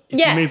wide shot, if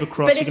you move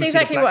across, but it's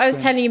exactly what I was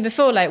telling you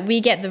before. Like we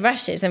get the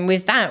rushes, and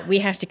with that we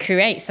have to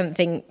create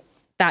something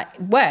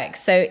that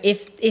works. So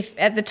if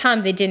at the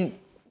time they didn't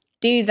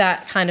do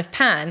that kind of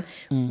pan,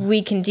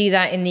 we can do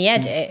that in the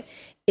edit.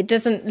 It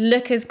doesn't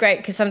look as great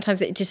because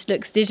sometimes it just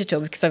looks digital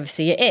because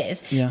obviously it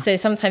is. Yeah. So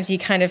sometimes you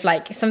kind of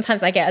like,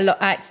 sometimes I get a lot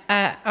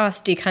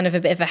asked to do kind of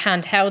a bit of a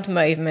handheld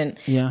movement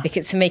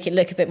because to make it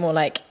look a bit more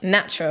like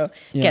natural.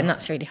 Yeah. Again,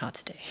 that's really hard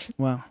to do.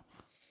 Wow.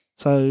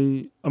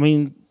 So, I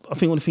mean, I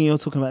think one thing you're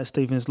talking about,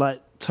 Stephen, is like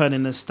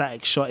turning a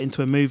static shot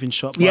into a moving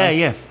shot.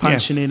 By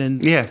punching in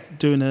and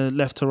doing a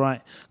left to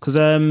right. Because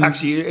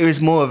actually, it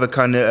was more of a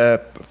kind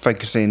of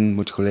focusing.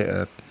 What do you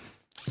call it?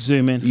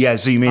 Zoom in. Yeah,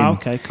 zoom in. Oh,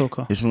 okay, cool.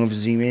 It's more of a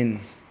zoom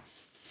in.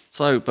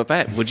 So,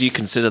 Babette, would you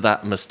consider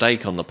that a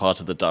mistake on the part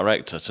of the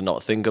director to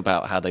not think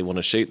about how they want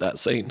to shoot that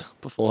scene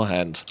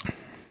beforehand?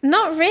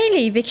 Not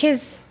really,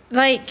 because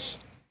like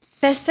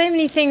there's so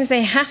many things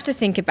they have to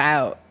think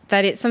about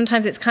that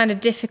sometimes it's kind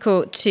of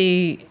difficult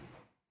to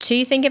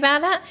think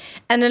about that.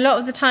 And a lot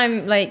of the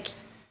time, like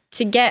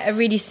to get a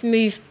really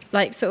smooth,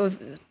 like sort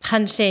of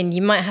punch in,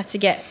 you might have to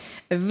get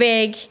a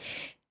rig.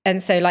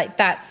 And so like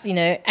that's, you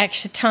know,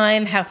 extra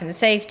time, health and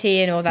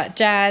safety and all that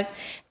jazz.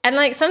 And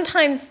like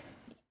sometimes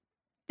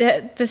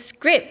the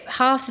script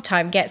half the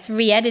time gets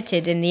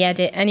re-edited in the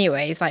edit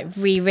anyways, like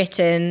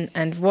rewritten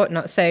and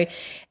whatnot. So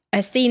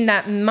a scene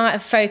that might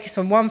have focused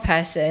on one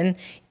person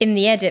in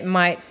the edit it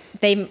might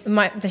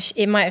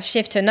have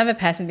shifted to another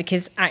person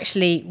because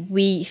actually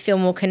we feel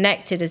more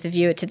connected as a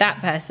viewer to that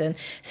person.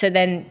 So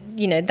then,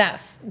 you know,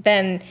 that's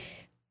then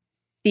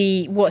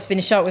what's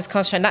been shot was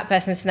concentrating on that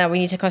person. So now we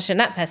need to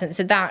concentrate on that person.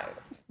 So that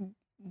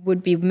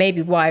would be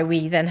maybe why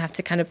we then have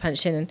to kind of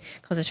punch in and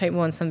concentrate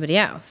more on somebody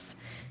else.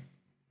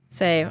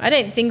 So I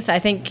don't think so. I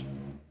think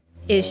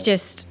it's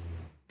just,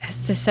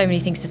 there's just so many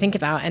things to think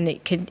about, and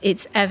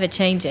it's ever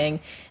changing,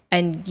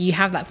 and you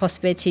have that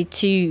possibility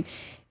to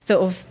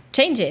sort of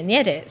change it in the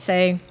edit.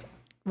 So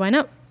why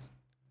not?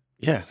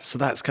 Yeah, so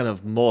that's kind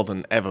of more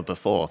than ever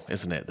before,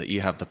 isn't it? That you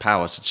have the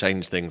power to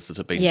change things that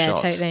have been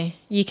shot. Yeah, totally.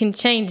 You can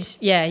change,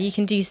 you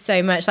can do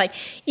so much. Like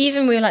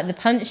even with like the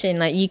punching,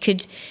 like you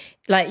could,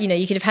 like, you know,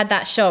 you could have had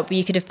that shot, but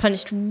you could have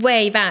punched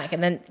way back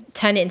and then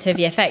turn it into a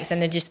VFX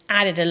and then just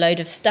added a load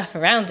of stuff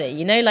around it,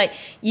 you know? Like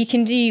you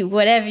can do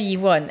whatever you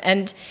want.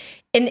 And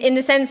in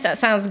the sense that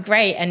sounds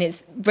great and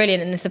it's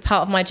brilliant and it's a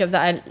part of my job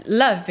that I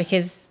love,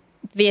 because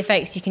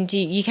VFX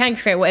you can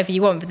create whatever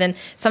you want, but then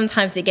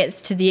sometimes it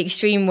gets to the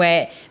extreme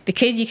where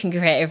because you can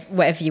create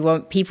whatever you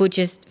want, people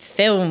just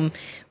film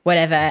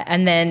whatever,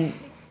 and then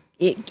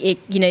it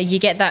you know, you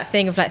get that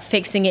thing of like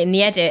fixing it in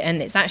the edit,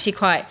 and it's actually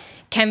quite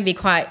can be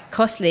quite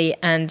costly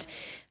and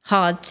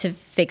hard to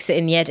fix it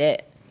in the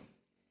edit.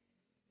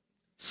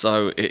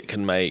 So it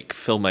can make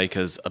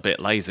filmmakers a bit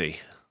lazy.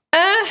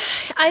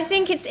 I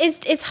think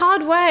it's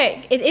hard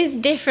work. It is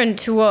different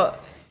to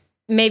what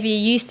maybe it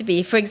used to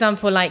be. For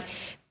example, like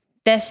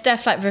there's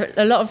stuff like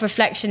a lot of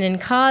reflection in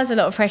cars, a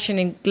lot of reflection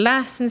in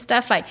glass and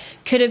stuff like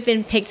could have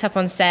been picked up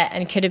on set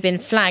and could have been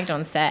flagged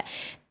on set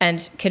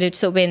and could have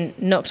sort of been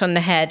knocked on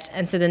the head.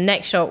 And so the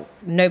next shot,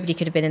 nobody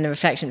could have been in the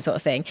reflection sort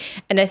of thing.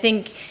 And I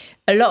think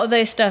a lot of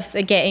those stuffs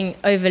are getting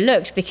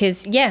overlooked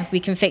because, yeah, we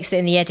can fix it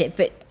in the edit,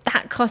 but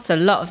that costs a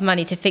lot of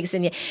money to fix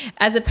it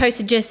as opposed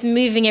to just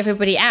moving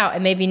everybody out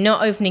and maybe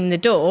not opening the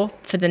door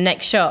for the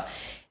next shot.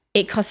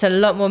 It costs a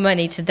lot more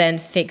money to then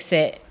fix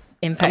it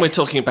in post. And we're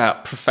talking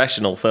about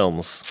professional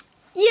films.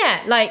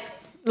 Yeah, like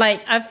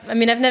I've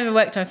never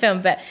worked on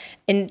film, but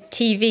in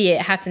TV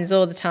it happens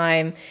all the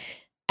time,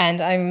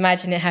 and I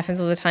imagine it happens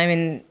all the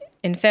time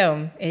in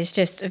film. It's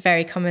just a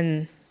very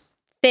common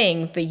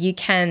thing, but you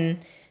can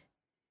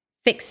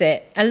fix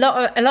it. A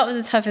lot of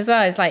the stuff as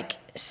well is like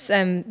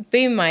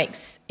boom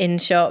mics in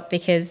shot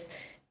because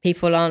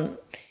people aren't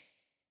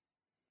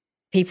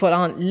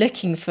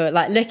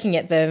looking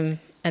at them,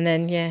 and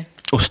then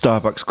Or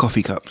Starbucks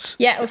coffee cups.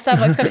 Yeah, or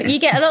Starbucks coffee. You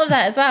get a lot of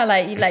that as well.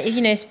 Like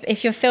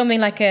if you're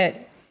filming like a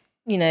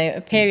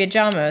period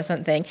drama or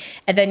something,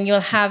 and then you'll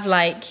have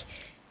like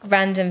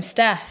random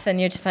stuff, and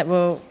you're just like,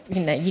 well,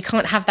 you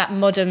can't have that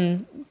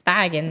modern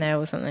bag in there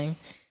or something.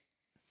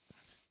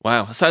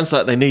 Wow, it sounds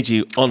like they need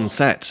you on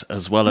set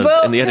as well as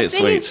in the edit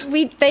suite.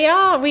 We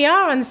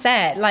are on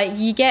set. Like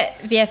you get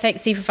VFX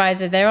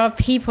supervisor, there are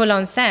people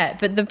on set,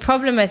 but the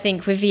problem I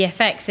think with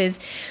VFX is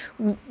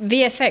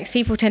VFX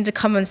people tend to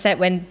come on set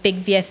when big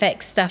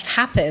VFX stuff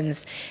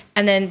happens,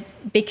 and then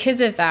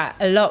because of that,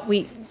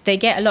 they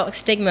get a lot of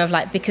stigma of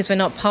like, because we're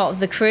not part of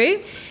the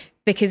crew,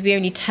 because we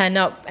only turn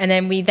up, and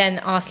then we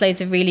then ask loads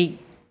of really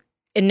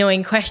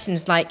annoying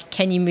questions like,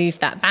 can you move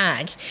that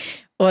bag?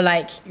 Or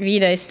like,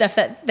 stuff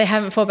that they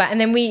haven't thought about.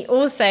 And then we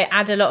also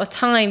add a lot of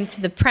time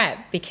to the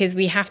prep because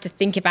we have to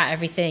think about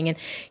everything and,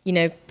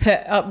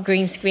 put up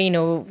green screen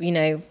or,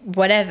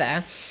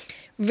 whatever.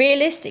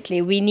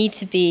 Realistically, we need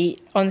to be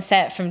on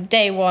set from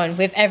day one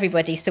with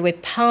everybody. So we're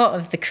part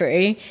of the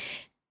crew.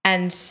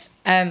 And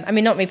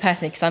not me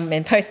personally, because I'm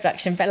in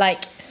post-production, but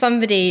like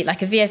somebody,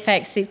 like a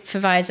VFX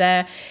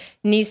supervisor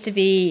needs to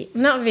be,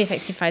 not a VFX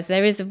supervisor,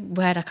 there is a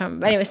word I can't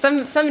remember. Anyway,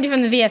 somebody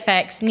from the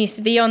VFX needs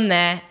to be on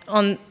there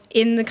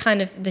in the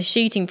kind of the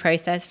shooting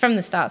process from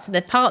the start, so they're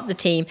part of the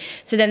team.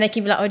 So then they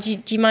can be like, oh, do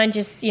you mind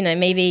just,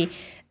 maybe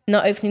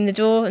not opening the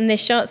door in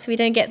this shot so we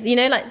don't get,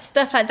 like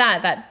stuff like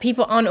that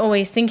people aren't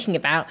always thinking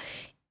about.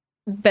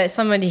 But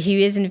somebody who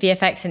is in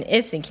VFX and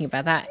is thinking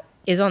about that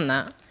is on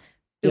that.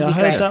 Yeah, I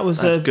heard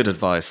that's good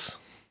advice.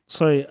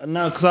 Sorry,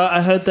 no, because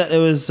I heard that there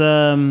was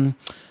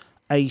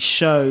a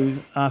show,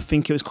 I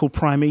think it was called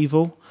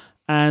Primeval,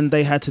 and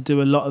they had to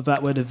do a lot of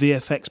that where the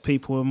VFX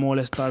people were more or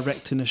less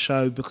directing the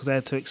show because they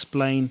had to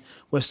explain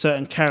where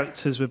certain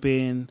characters were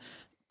being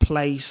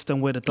placed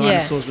and where the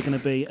dinosaurs were going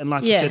to be. And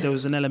like you said, there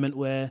was an element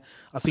where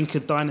I think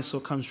a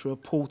dinosaur comes through a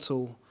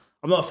portal.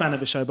 I'm not a fan of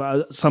the show,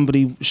 but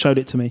somebody showed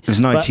it to me. It was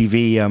an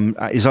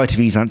ITV. Is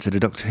ITV's answer to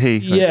Doctor Who?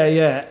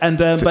 Yeah. And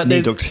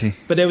Doctor Who.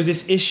 But there was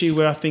this issue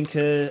where I think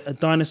a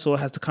dinosaur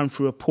has to come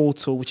through a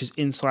portal, which is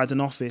inside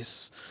an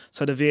office.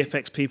 So the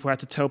VFX people had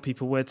to tell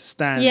people where to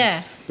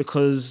stand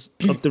because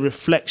of the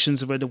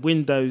reflections of where the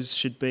windows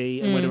should be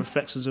and where the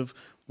reflections of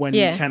when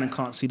you can and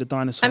can't see the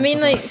dinosaur. I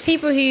mean, like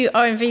people who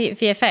are in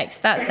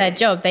VFX, that's their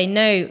job. They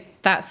know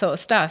that sort of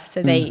stuff,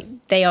 so they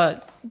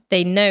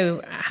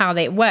know how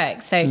they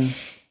work. So.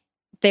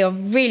 They are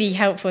really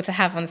helpful to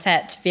have on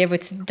set to be able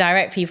to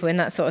direct people in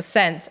that sort of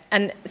sense.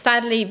 And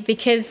sadly,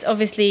 because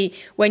obviously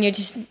when you're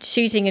just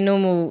shooting a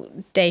normal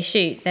day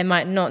shoot, they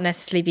might not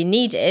necessarily be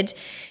needed.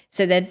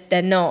 So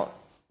they're not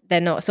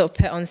sort of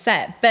put on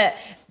set. But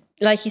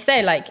like you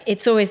say, like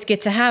it's always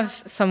good to have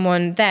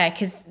someone there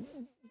because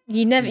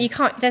you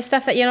can't, there's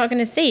stuff that you're not going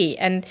to see.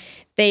 And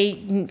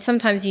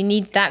sometimes you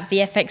need that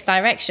VFX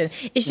direction.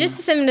 It's just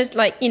similar to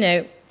like,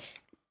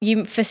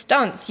 for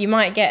stunts, you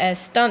might get a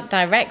stunt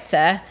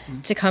director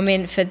to come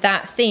in for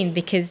that scene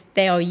because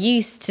they are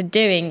used to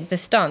doing the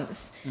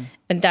stunts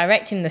and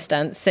directing the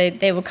stunts. So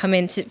they will come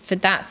in for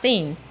that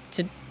scene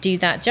to do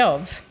that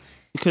job.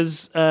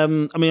 Because,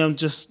 I'm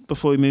just,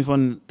 before we move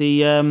on,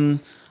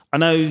 I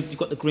know you've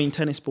got the green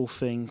tennis ball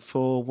thing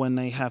for when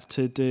they have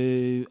to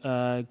do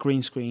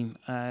green screen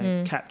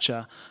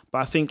capture. But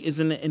I think,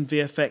 isn't it in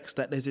VFX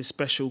that there's a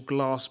special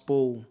glass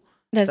ball?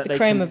 There's the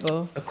chroma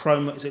ball.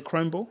 Is it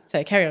chrome ball?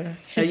 Sorry, carry on.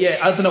 Yeah,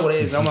 I don't know what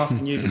it is. I'm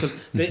asking you because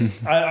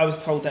I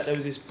was told that there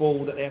was this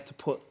ball that they have to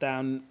put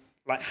down,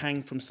 like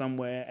hang from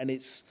somewhere, and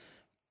it's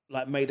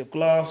like made of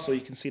glass, so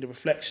you can see the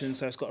reflection.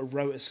 So it's got a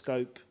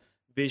rotoscope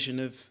vision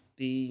of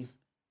the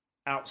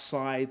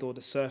outside or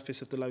the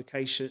surface of the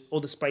location or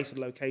the space of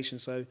the location,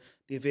 so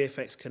the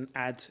VFX can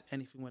add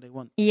anything where they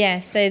want. Yeah,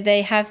 so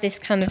they have this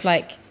kind of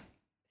like,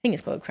 I think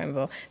it's called a chroma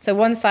ball. So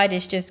one side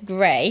is just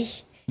grey.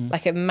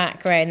 like a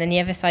macro, and then the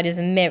other side is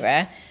a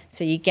mirror,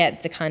 so you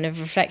get the kind of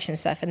reflection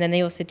stuff. And then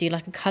they also do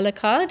like a color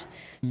card,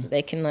 so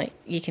they can like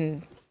you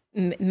can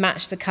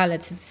match the color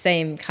to the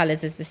same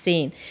colors as the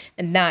scene,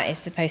 and that is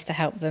supposed to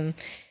help them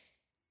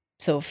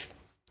sort of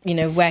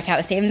work out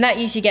the scene. And that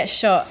usually gets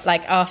shot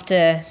like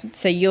after,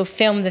 so you'll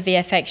film the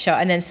VFX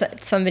shot, and then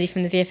somebody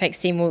from the VFX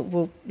team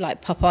will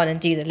like pop on and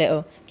do the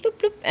little bloop,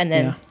 bloop, and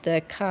then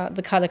the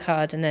color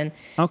card, and then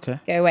go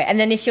away. And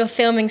then if you're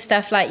filming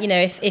stuff like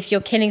if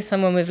you're killing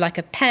someone with like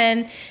a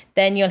pen,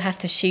 then you'll have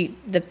to shoot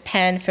the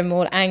pen from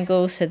all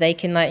angles so they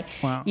can like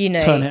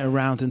turn it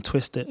around and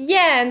twist it,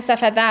 and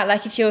stuff like that.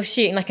 Like if you're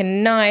shooting like a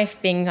knife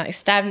being like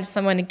stabbed into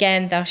someone,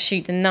 again they'll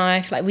shoot the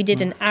knife. Like we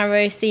did an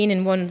arrow scene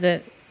in one of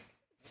the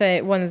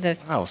so would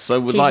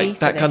TV like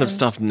that kind of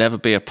stuff never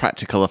be a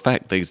practical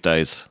effect these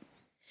days?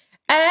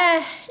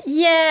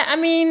 Yeah, I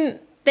mean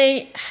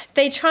they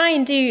try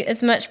and do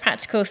as much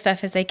practical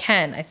stuff as they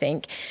can, I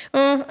think.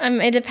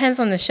 It depends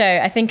on the show.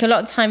 I think a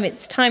lot of time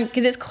it's time,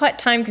 because it's quite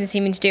time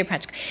consuming to do a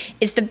practical.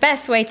 It's the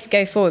best way to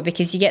go forward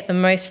because you get the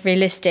most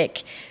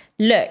realistic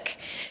look.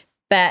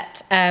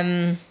 But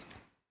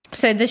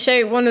so the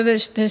show, one of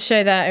the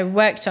show that I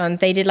worked on,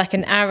 they did like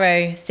an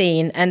arrow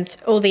scene, and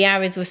all the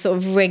arrows were sort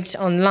of rigged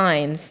on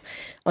lines,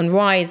 on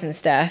wires and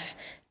stuff,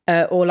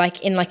 or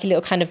like in like a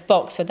little kind of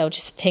box where they'll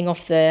just ping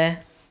off the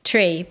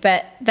tree.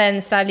 But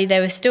then sadly there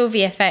were still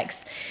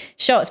VFX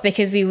shots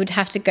because we would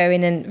have to go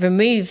in and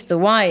remove the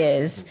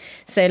wires.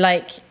 So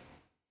like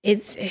you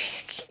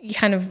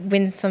kind of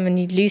win some and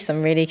you lose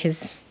some really,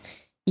 because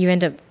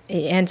it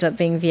ends up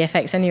being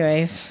VFX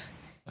anyways.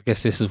 I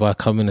guess this is why I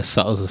come in as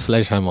subtle as a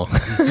sledgehammer.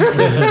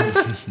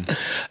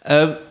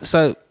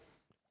 So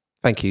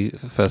thank you,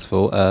 first of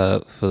all,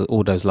 for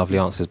all those lovely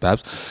answers,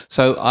 Babs.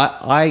 So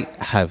I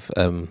have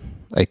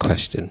a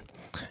question,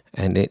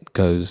 and it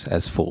goes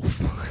as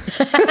forth.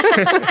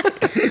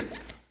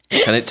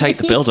 Can it take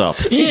the build up?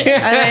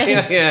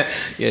 Yeah,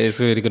 it's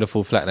really going to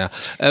fall flat now.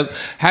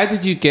 How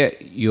did you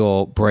get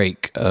your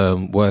break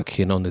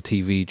working on the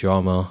TV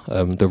drama,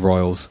 The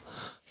Royals?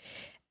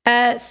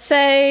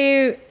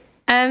 So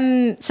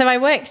I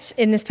worked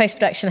in this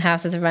post-production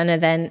house as a runner,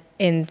 then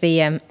in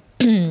the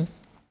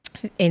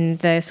in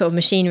the sort of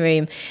machine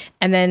room,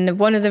 and then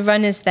one of the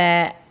runners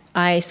there,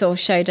 I sort of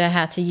showed her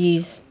how to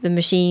use the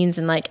machines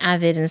and like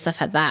Avid and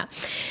stuff like that.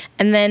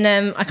 And then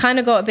I kind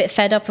of got a bit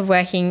fed up of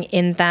working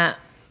in that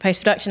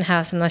post-production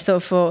house, and I sort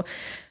of thought,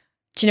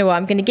 do you know what,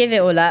 I'm going to give it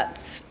all up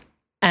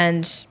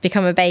and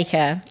become a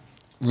baker.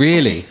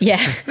 Really?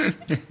 Yeah.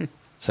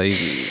 So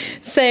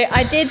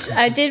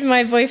I did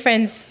my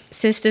boyfriend's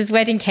sister's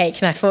wedding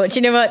cake, and I thought, do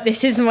you know what,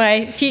 this is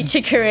my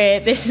future career,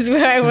 this is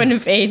where I want to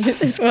be,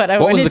 this is what I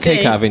want to do. What was the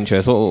cake out of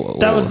interest?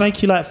 That would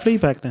make you like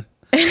Fleabag then.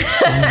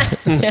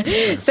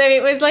 Yeah. So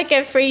it was like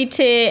a free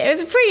tier. It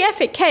was a pretty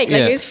epic cake.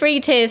 Like it was free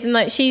tiers, and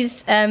like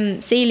she's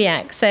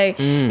celiac, so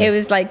it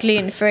was like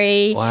gluten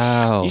free.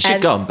 Wow. You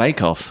should go on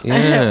Bake Off.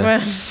 Yeah.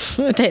 Well,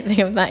 I don't think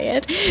of that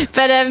yet.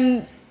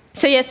 But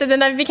so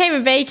then I became a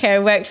baker. I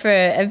worked for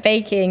a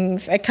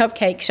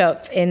cupcake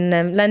shop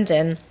in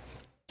London.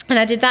 And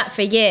I did that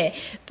for a year,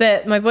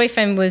 but my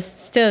boyfriend was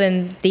still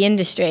in the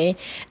industry,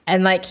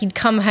 and like he'd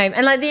come home,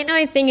 and like the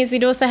annoying thing is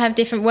we'd also have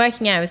different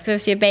working hours, because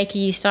obviously a baker,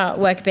 you start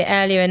work a bit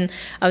earlier, and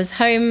I was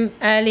home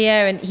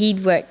earlier and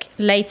he'd work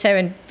later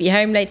and be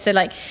home later. So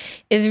like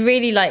it was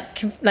really like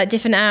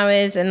different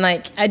hours, and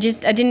like I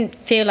didn't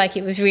feel like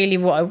it was really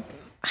what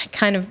I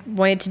kind of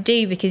wanted to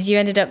do, because you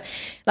ended up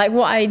like,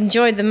 what I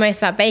enjoyed the most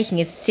about baking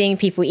is seeing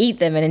people eat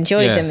them and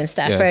enjoy them and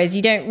stuff. Whereas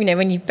you don't,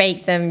 when you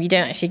bake them, you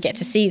don't actually get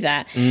to see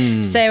that.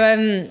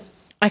 So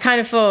I kind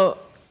of thought,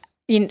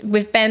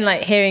 with Ben,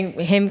 like hearing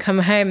him come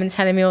home and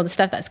telling me all the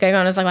stuff that's going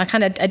on, I was like,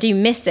 I do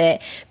miss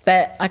it,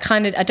 but I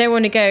don't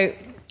want to go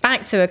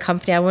back to a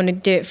company. I want to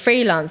do it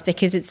freelance,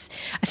 because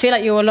I feel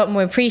like you're a lot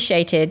more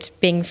appreciated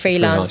being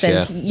freelance,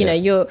 and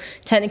you're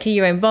technically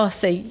your own boss,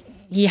 so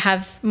you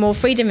have more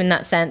freedom in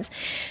that sense.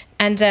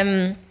 And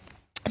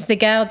the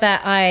girl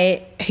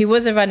who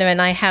was a runner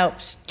and I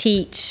helped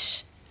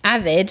teach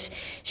Avid,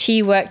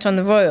 she worked on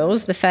the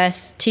Royals, the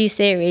first 2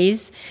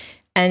 series,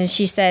 and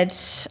she said,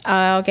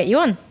 I'll get you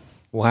on.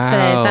 Wow.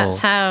 So that's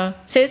how.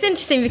 So it's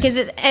interesting, because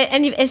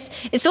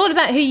it's all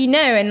about who you know,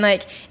 and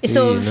like it's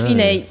sort of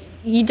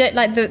you don't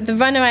like the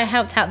runner I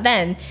helped out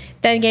then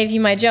gave you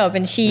my job,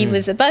 and she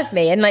was above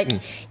me, and like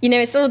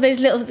it's all those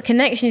little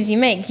connections you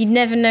make. You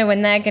never know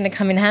when they're going to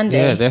come in handy.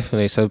 Yeah,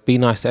 definitely. So be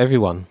nice to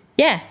everyone.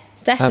 Yeah,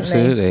 definitely.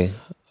 Absolutely.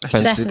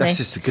 Definitely. That's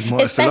just a good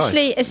motto for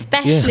life.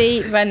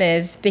 Especially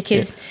runners,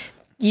 because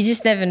you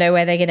just never know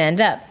where they're going to end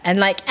up,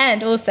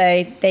 and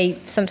also they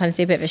sometimes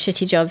do a bit of a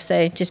shitty job,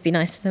 so just be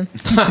nice to them.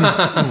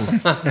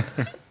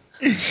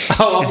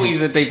 Oh, I thought you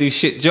said they do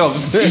shit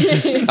jobs.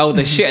 Oh,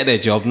 they're shit at their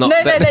job, not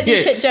No, they do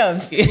shit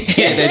jobs.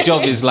 Yeah, their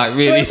job is like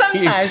really. Well,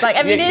 sometimes,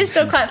 it is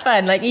still quite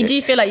fun. Like you do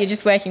feel like you're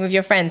just working with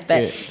your friends,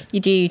 but you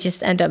do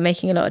just end up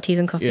making a lot of teas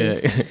and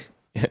coffees.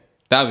 Yeah.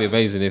 That would be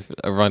amazing if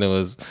a runner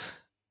was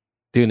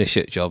doing a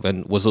shit job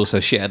and was also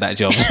shit at that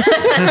job.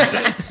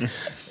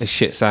 A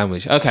shit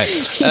sandwich.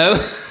 Okay.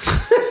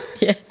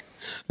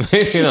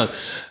 Moving on.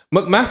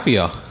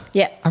 McMafia.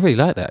 Yeah. I really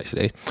like that,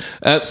 actually.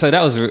 So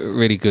that was a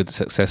really good,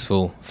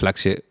 successful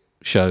flagship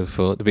show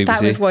for the BBC.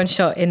 That was one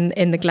shot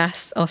in the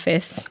glass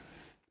office.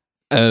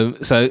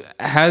 So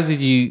how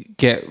did you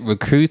get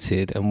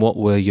recruited, and what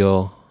were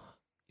your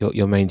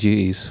main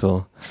duties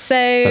for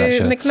that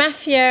show?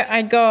 McMafia,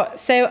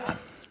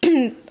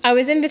 I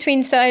was in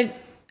between. So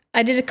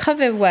I did a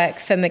cover work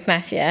for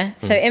McMafia.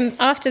 So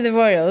after the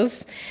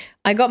Royals,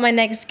 I got my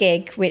next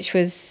gig, which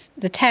was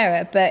The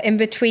Terror. But in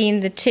between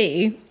the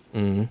two,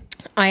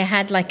 I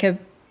had like a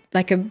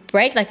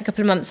break, like a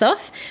couple of months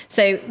off.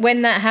 So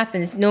when that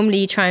happens, normally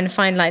you try and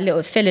find like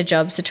little filler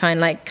jobs to try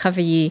and like cover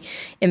you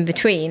in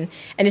between.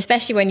 And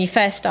especially when you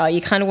first start,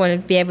 you kind of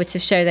want to be able to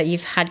show that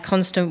you've had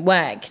constant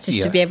work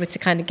just to be able to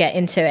kind of get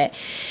into it.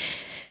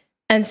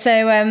 And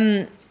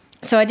so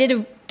so I did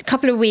a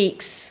couple of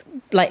weeks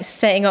like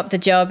setting up the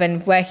job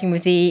and working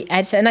with the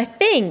editor. And I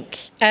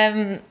think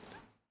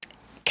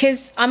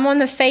because I'm on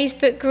the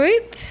Facebook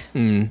group,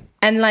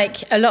 and like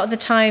a lot of the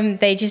time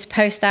they just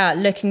post out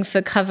looking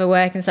for cover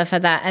work and stuff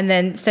like that. And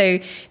then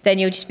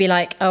you'll just be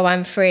like, oh,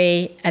 I'm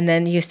free. And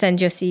then you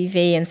send your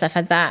CV and stuff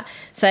like that.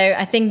 So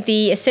I think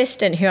the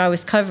assistant who I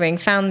was covering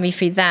found me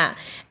through that.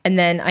 And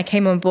then I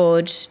came on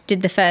board,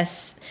 did the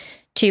first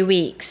 2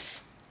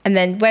 weeks, and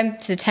then went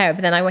to The Terror.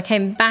 But then I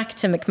came back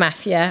to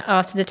McMafia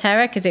after The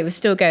Terror because it was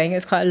still going. It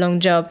was quite a long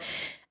job.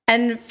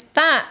 And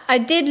that, I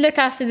did look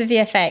after the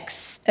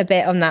VFX a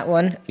bit on that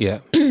one. Yeah.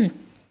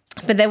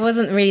 But there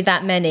wasn't really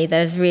that many.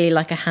 There was really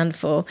like a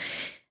handful.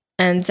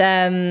 And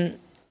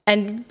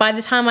by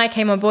the time I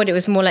came on board, it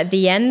was more like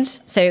the end.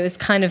 So it was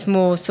kind of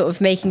more sort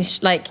of making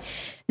like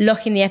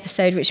locking the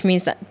episode, which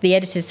means that the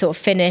editors sort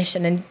of finish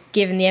and then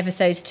giving the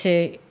episodes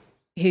to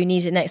who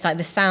needs it next, like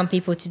the sound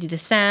people to do the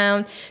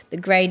sound, the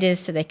graders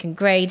so they can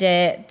grade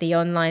it, the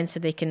online so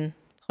they can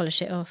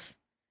polish it off.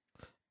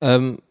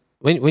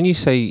 When you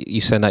say you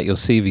send out your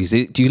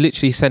CVs, do you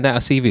literally send out a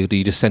CV, or do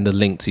you just send a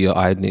link to your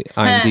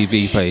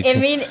IMDb page? I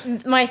mean,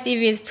 my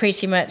CV is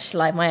pretty much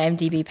like my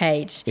IMDb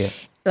page. Yeah.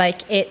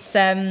 Like it's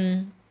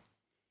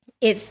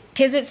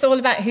because it's all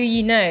about who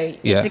you know.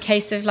 It's a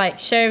case of like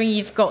showing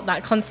you've got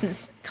that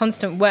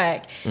constant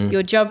work,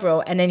 your job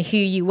role, and then who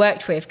you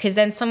worked with. Because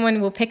then someone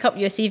will pick up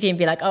your CV and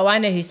be like, oh, I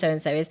know who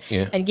so-and-so is.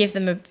 Yeah. And give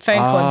them a phone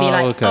call and be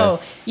like, oh,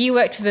 you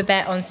worked with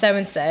Babette on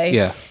so-and-so.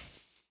 Yeah.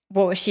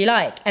 What was she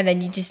like? And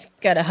then you just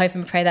got to hope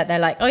and pray that they're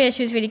like, oh yeah,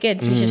 she was really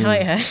good. You should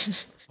hire her.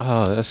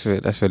 Oh, that's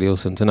really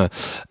awesome to know.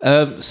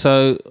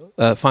 So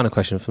final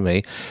question for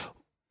me.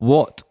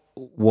 What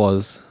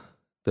was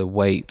the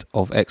weight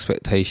of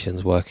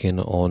expectations working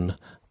on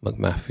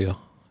McMafia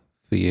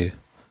for you?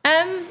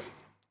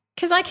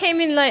 Because I came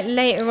in like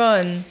later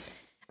on.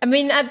 I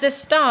mean, at the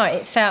start,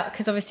 it felt,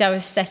 because obviously I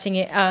was setting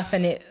it up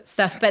and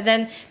stuff, but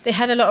then they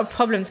had a lot of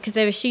problems because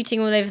they were shooting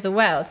all over the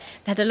world.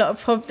 They had a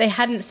lot of they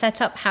hadn't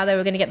set up how they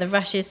were going to get the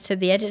rushes to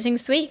the editing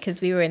suite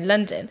because we were in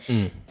London.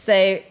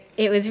 So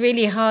it was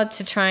really hard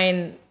to try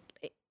and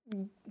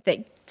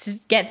to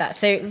get that.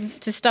 So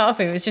to start off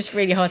with, it was just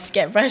really hard to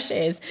get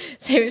rushes.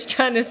 So it was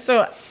trying to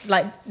sort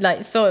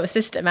a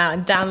system out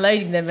and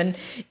downloading them, and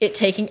it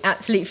taking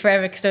absolute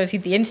forever because obviously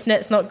the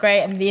internet's not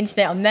great, and the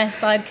internet on their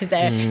side because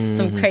they're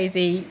some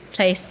crazy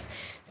place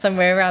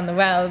somewhere around the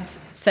world.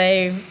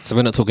 So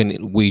we're not talking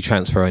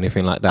WeTransfer or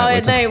anything like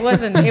that. Oh no, it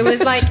wasn't. It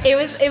was like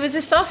it was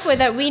a software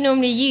that we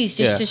normally use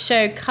just to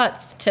show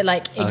cuts to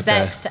like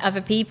execs to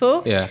other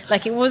people. Yeah.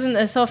 Like it wasn't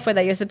a software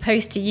that you're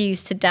supposed to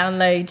use to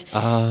download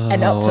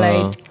and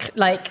upload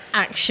like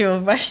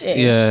actual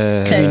rushes.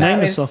 Yeah. So can you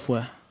name the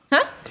software?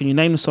 Huh? Can you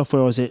name the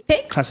software, or is it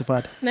Pix?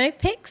 Classified? No,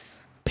 Pix.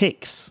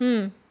 Pix.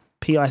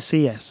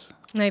 PICS.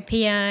 No,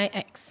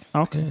 PIX.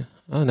 Okay. Yeah.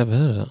 I never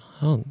heard of that.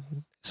 Oh.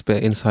 It's a bit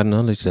of inside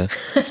knowledge there.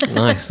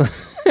 Nice.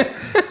 I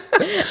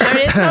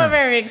mean, it's not a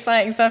very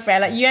exciting software.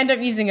 Like you end up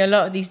using a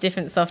lot of these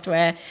different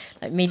software,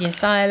 like Media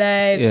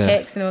Silo,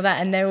 Pix, and all that,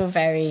 and they're all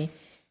very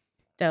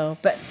dull,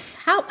 but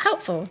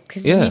helpful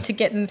because you need to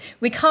get them.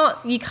 You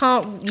can't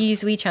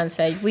use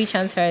WeTransfer.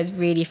 WeTransfer is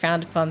really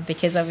frowned upon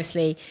because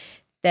obviously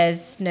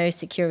there's no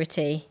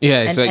security.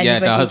 Yeah, so I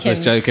was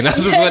just joking. I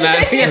was just want to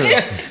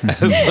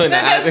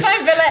that's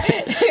fine, but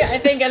like, I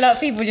think a lot of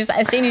people just,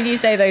 as soon as you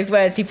say those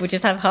words, people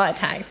just have heart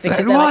attacks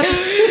because they're like,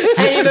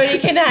 anybody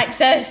can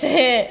access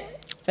it.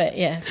 But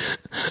yeah.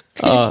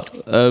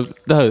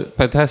 No,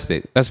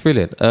 fantastic. That's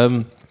brilliant.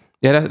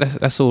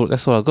 That's all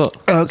I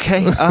got.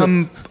 Okay.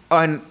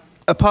 And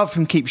apart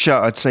from Keep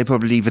Shut, I'd say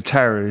probably The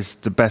Terror is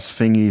the best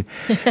thing you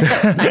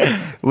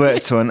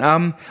worked on.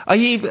 Are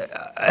you?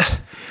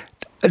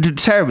 The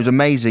Terror was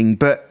amazing,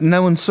 but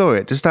no one saw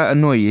it. Does that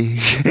annoy you?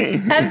 Do you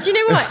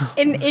know what?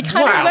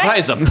 Wow, that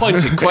is a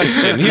pointed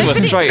question. You were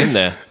straight in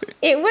there.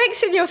 It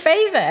works in your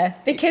favour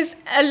because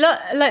a lot,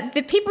 like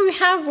the people who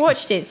have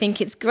watched it think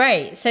it's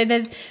great. So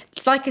there's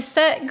like a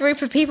certain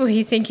group of people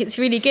who think it's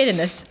really good and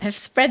have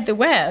spread the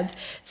word.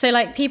 So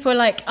like people are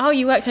like, oh,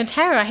 you worked on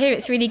Terror. I hear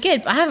it's really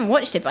good, but I haven't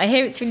watched it, but I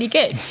hear it's really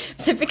good.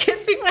 So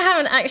because people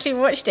haven't actually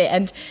watched it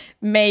and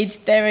made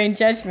their own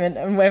judgment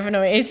on whether or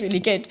not it is really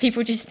good,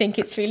 people just think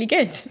it's really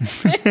good. So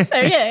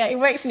yeah, it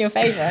works in your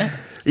favour.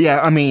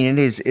 Yeah, I mean,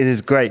 it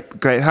is great.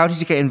 How did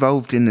you get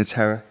involved in the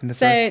Terror in the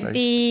first place?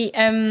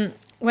 The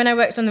when I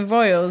worked on the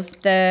Royals,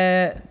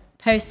 the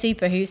post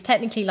super, who's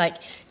technically like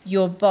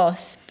your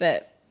boss,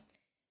 but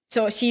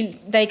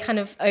they kind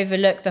of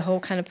overlook the whole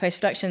kind of post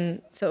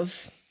production sort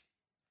of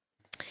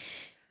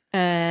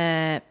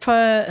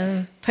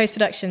post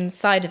production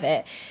side of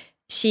it.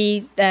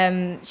 She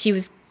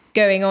was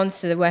going on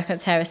to the work on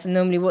Terrace, and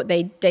normally what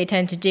they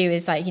tend to do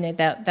is like, you know,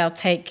 they'll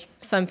take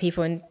some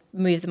people and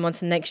move them on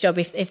to the next job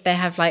if they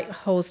have like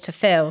holes to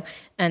fill,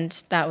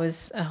 and that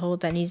was a hole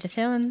that needed to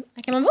fill, and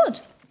I came on board.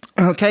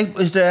 Okay,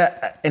 was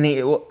there any?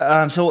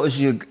 So, what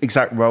was your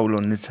exact role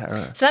on the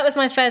Terror? So that was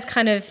my first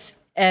kind of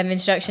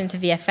introduction to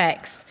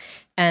VFX,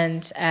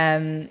 and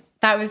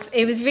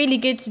it was really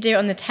good to do it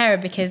on the Terror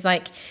because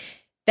like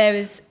there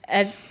was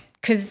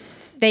because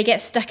they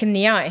get stuck in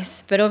the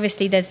ice, but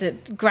obviously there's a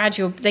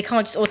gradual. They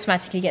can't just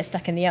automatically get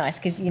stuck in the ice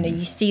because, you know,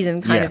 you see them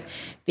kind of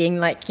being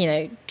like, you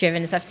know,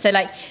 driven and stuff. So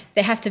like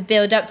they have to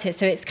build up to it.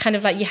 So it's kind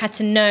of like you had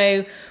to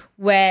know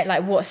where,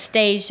 like, what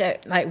stage,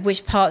 like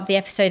which part of the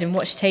episode and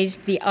what stage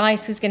the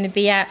ice was going to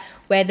be at,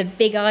 where the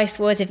big ice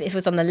was, if it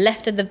was on the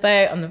left of the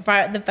boat, on the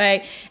right of the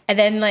boat, and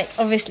then like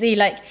obviously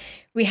like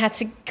we had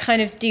to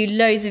kind of do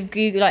loads of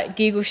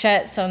Google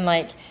shots on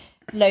like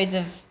loads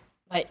of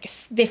like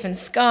different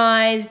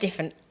skies,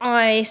 different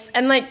ice,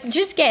 and like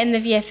just getting the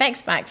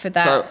VFX back for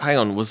that. So hang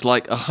on, was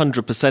like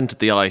 100% of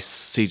the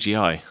ice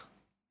CGI?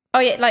 Oh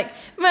yeah, like,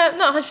 well,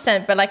 not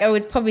 100%, but like I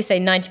would probably say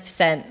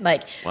 90%.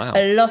 Like Wow.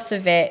 A lot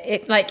of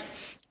it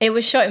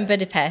was shot in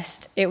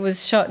Budapest. It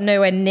was shot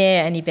nowhere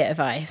near any bit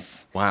of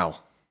ice. Wow.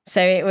 So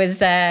it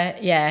was,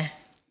 it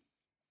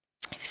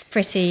was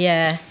pretty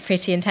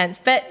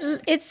intense. But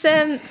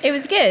it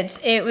was good.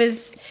 It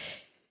was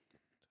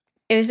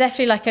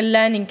definitely like a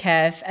learning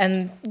curve,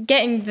 and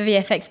getting the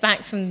VFX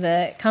back from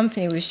the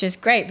company was just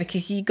great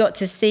because you got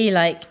to see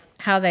like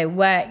how they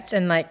worked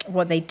and like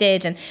what they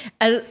did, and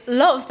a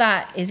lot of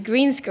that is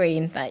green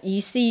screen that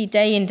you see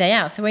day in, day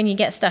out. So when you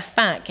get stuff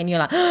back and you're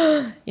like,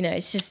 oh, you know,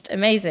 it's just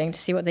amazing to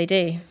see what they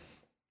do.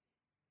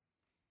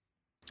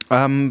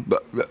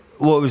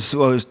 What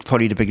was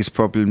probably the biggest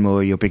problem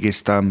or your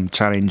biggest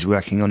challenge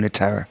working on the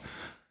Terror?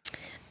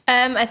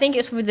 I think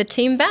it's with the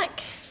Toonback,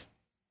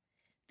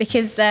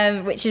 because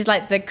which is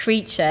like the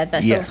creature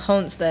that sort of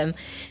haunts them,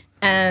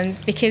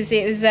 because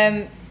it was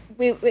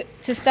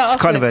to start off,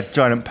 it's kind of a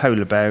giant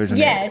polar bear, isn't it?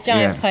 Yeah, a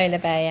giant polar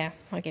bear. Yeah,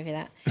 I'll give you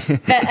that.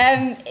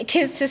 But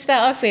because to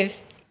start off with,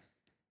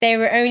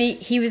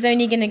 he was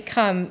only going to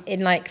come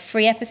in like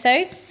 3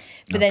 episodes,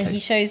 but then he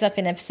shows up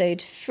in episode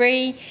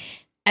 3,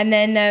 and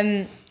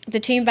then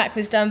the Toonback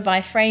was done by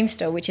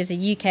Framestore, which is a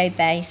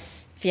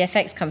UK-based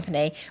VFX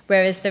company,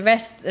 whereas the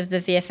rest of the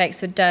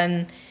VFX were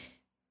done.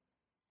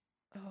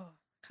 I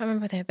can't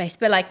remember where they were based,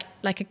 but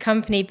like a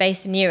company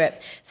based in Europe.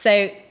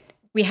 So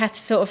we had to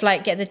sort of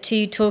like get the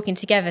two talking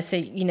together. So,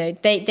 you know,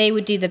 they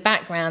would do the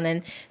background,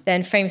 and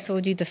then Framestore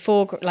would do the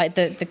foreground, like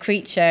the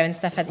creature and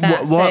stuff like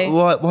that.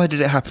 Why did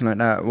it happen like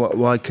that?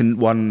 Why couldn't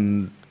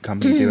one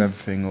company do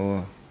everything?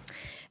 Or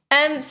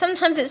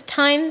sometimes it's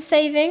time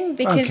saving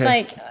because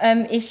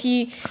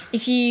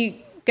if you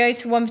go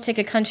to one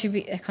particular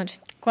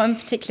one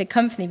particular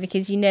company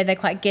because you know they're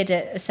quite good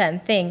at a certain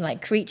thing,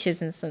 like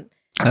creatures and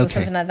or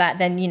something like that,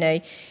 then, you know,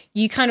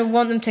 you kind of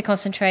want them to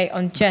concentrate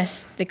on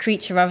just the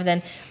creature rather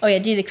than,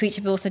 do the creature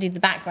but also do the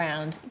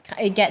background.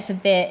 It gets a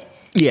bit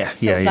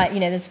like, you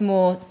know, there's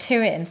more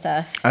to it and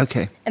stuff.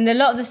 Okay. And a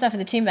lot of the stuff at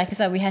the Toonback as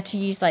well, we had to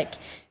use like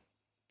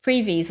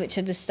previews, which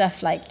are just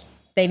stuff like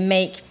they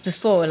make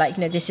before, like,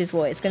 you know, this is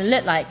what it's going to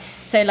look like.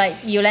 So like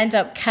you'll end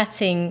up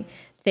cutting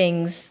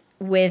things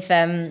with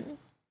the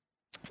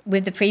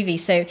preview.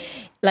 So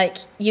like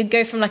you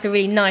go from like a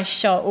really nice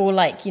shot, all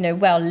like, you know,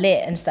 well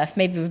lit and stuff,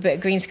 maybe with a bit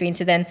of green screen,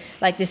 to then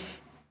like this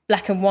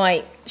black and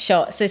white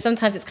shot. So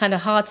sometimes it's kind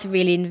of hard to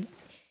really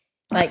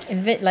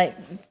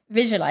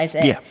visualize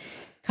it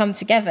come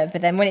together.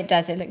 But then when it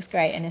does, it looks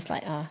great, and it's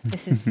like,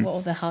 this is what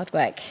all the hard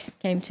work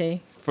came to.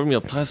 From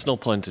your personal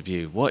point of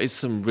view, what is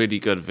some really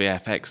good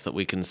VFX that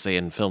we can see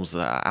in films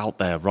that are out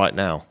there right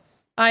now?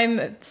 I'm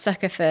a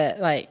sucker for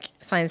like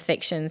science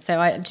fiction,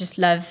 so I just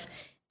love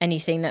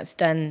anything that's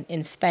done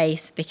in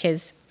space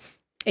because,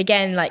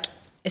 again, like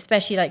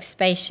especially like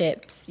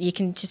spaceships, you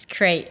can just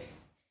create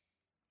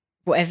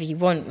whatever you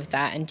want with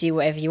that and do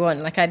whatever you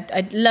want. Like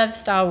I love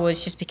Star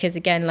Wars just because,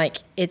 again, like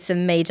it's a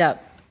made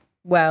up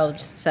world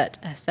such,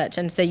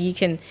 and so you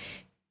can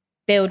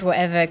build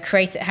whatever,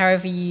 create it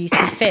however you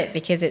see fit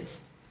because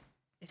it's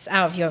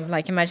out of your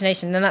like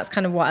imagination. And that's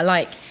kind of what I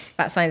like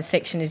about science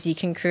fiction, is you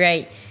can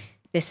create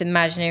this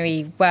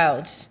imaginary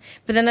world.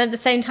 But then at the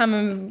same time,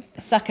 I'm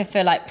a sucker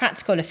for like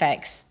practical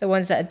effects, the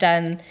ones that are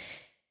done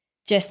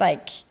just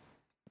like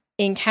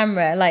in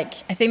camera. Like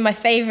I think my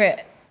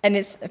favorite, and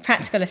it's a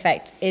practical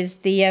effect, is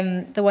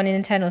the one in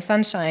Eternal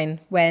Sunshine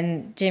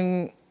when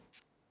Jim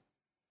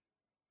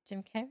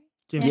Carrey?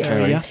 Jim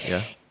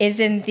Carrey is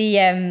in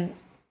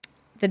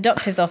the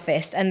doctor's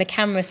office, and the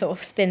camera sort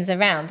of spins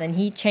around and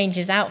he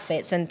changes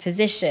outfits and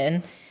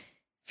position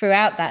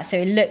throughout that, so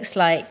it looks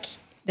like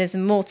there's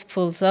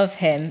multiples of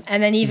him,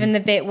 and then even the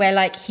bit where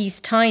like he's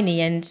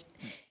tiny and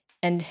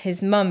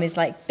his mum is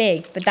like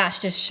big, but that's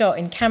just shot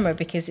in camera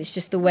because it's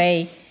just the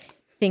way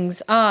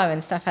things are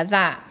and stuff like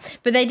that.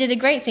 But they did a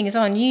great thing as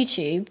well on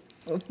YouTube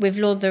with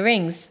Lord of the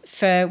Rings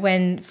for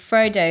when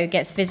Frodo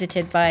gets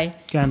visited by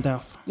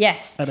Gandalf.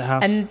 Yes, at the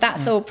house, and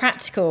that's all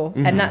practical,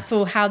 and that's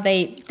all how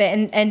they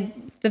and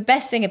the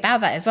best thing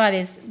about that as well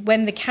is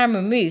when the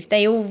camera moved,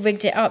 they all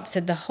rigged it up so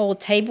the whole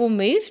table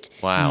moved.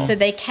 Wow! So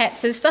they kept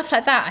stuff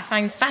like that. I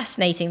find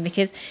fascinating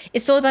because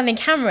it's all done in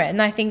camera,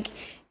 and I think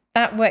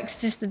that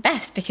works just the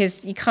best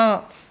because you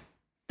can't.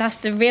 That's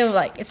the real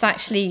it's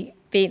actually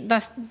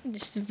that's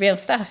just real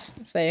stuff.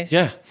 So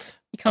Yeah,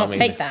 you can't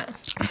fake that.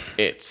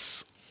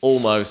 It's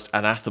almost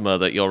anathema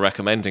that you're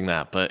recommending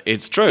that, but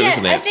it's true,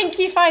 isn't it? I think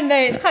you find though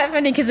it's quite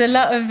funny because a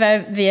lot of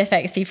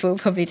VFX people will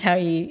probably tell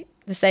you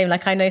the same.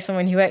 Like I know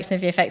someone who works in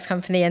a VFX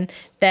company and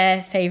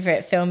their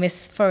favourite film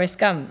is Forrest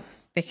Gump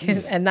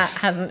and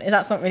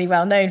that's not really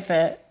well known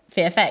for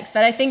VFX.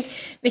 But I think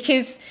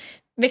because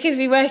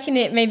we work in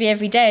it maybe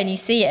every day and you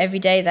see it every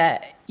day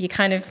that you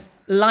kind of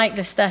like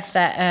the stuff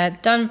that are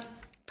done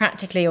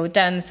practically or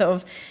done sort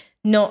of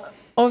not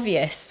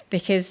obvious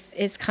because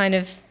it's kind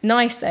of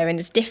nicer and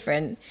it's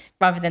different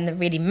rather than the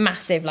really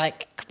massive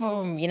like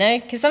boom,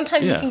 because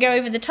sometimes you can go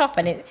over the top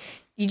and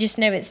you just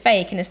know it's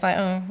fake and it's like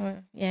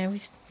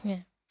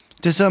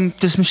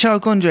Does Michel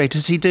Gondry,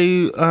 does he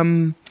do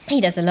he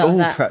does a lot all of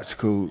that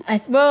practical?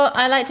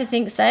 I like to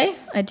think so.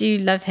 I do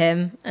love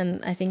him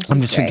and I think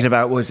I'm just thinking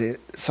about, was it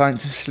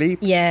Science of Sleep?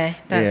 Yeah,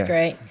 that's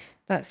great.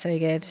 That's so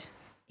good.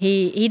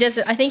 He does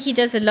it. I think he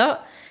does a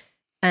lot.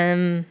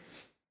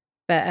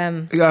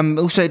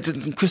 Also,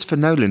 Christopher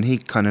Nolan, he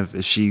kind of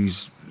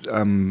eschews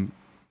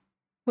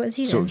what is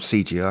he sort of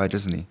CGI,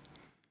 doesn't he?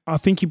 I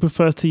think he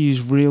prefers to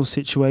use real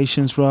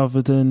situations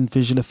rather than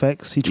visual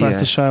effects. He tries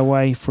to shy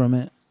away from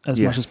it as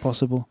much as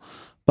possible.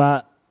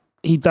 But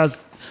he does,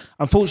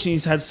 unfortunately,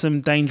 he's had some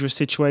dangerous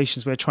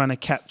situations where trying to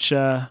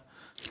capture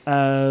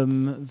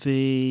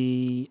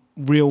the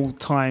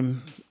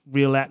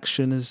real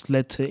action has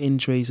led to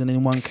injuries. And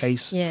in one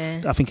case,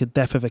 I think a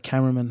death of a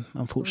cameraman,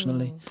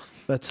 unfortunately.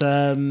 But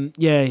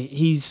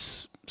he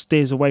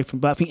steers away from.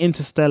 But I think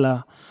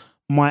Interstellar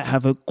might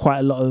have quite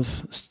a lot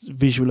of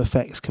visual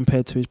effects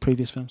compared to his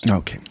previous films.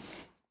 Okay.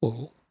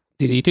 Well,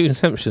 did he do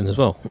Inception as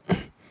well?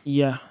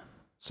 Yeah.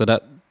 So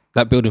that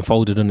building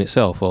folded on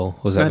itself, or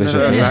was that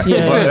visual?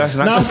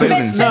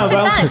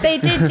 But they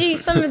did do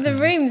some of the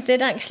rooms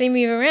did actually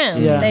move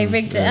around. Yeah. They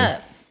rigged it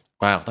up.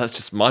 Wow, that's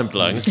just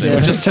mind-blowing, isn't it? We're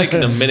just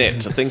taking a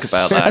minute to think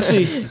about that.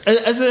 Actually,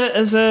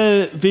 as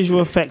a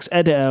visual effects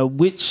editor,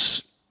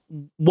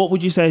 what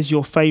would you say is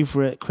your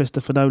favourite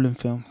Christopher Nolan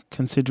film,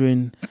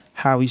 considering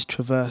how he's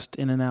traversed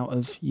in and out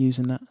of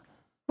using that?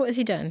 What has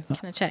he done?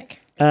 Can I check?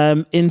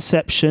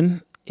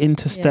 Inception,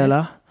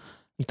 Interstellar. Yeah.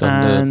 He's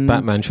done the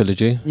Batman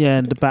trilogy.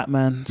 Yeah, the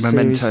Batman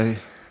Memento. series.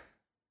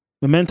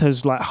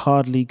 Memento's like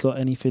hardly got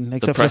anything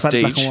except for the fact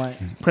black and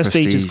white.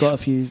 Prestige has got a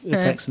few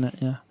effects in it,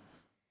 yeah.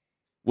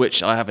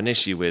 Which I have an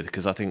issue with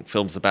because I think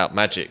films about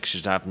magic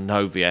should have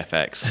no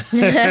VFX.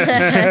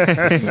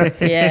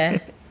 Yeah.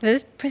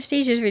 The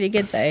Prestige is really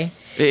good though.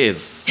 It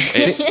is.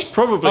 It's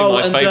probably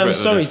my favourite of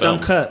his films.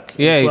 Dunkirk.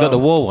 Yeah, you got the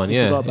war one.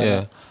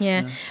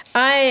 Yeah.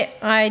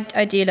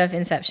 I do love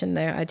Inception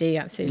though. I do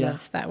absolutely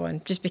love that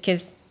one, just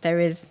because there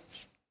is.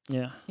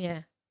 Yeah.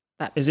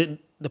 Is it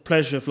the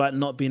pleasure of like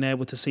not being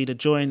able to see the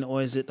joint,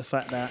 or is it the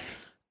fact that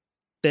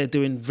they're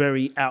doing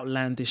very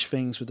outlandish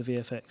things with the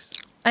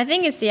VFX? I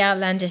think it's the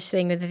outlandish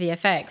thing with the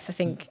VFX. I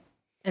think,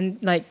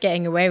 and like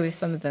getting away with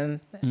some of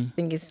them, I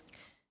think is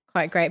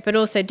quite great. But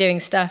also doing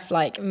stuff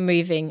like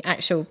moving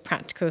actual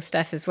practical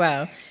stuff as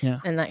well,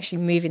 and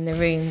actually moving the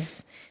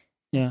rooms.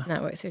 Yeah,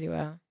 that works really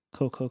well.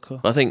 Cool.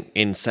 I think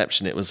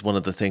Inception, it was one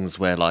of the things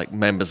where like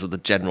members of the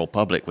general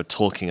public were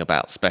talking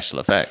about special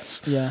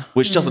effects,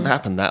 which doesn't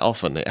happen that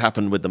often. It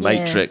happened with The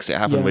Matrix, it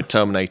happened with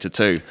Terminator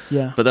 2,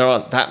 but there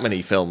aren't that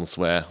many films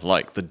where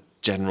like the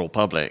general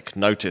public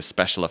notice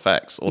special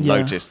effects or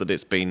notice that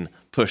it's been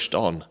pushed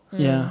on.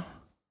 Yeah.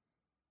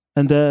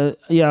 And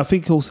I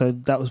think also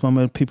that was one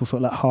where people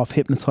felt like half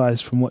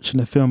hypnotized from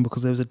watching the film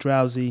because there was a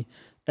drowsy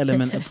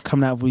element of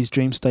coming out of these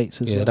dream states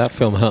as well. Yeah, that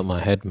film hurt my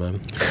head, man.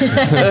 You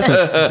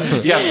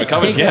haven't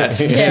recovered yet.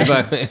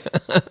 Exactly.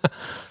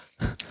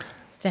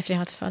 Definitely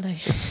hard to follow.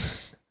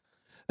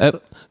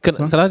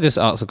 Can I just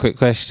ask a quick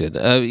question?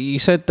 You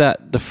said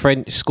that the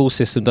French school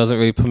system doesn't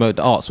really promote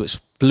the arts,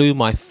 which blew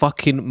my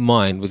fucking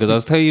mind, because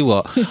I'll tell you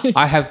what,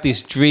 I have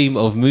this dream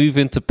of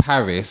moving to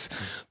Paris,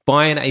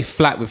 buying a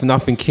flat with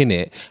nothing in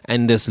it,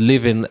 and just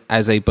living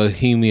as a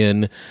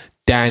bohemian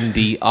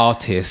dandy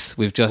artist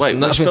with just Wait,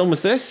 which film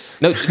was this?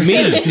 No, me.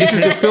 This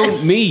is the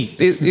film. Me.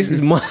 This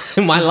is my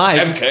life.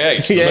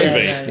 MKH, the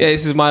movie. Yeah,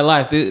 this is my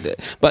life.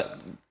 But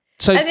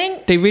so I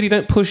think, they really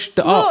don't push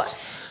the arts.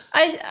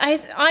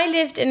 I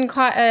lived in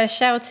quite a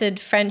sheltered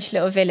French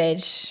little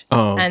village,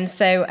 and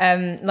so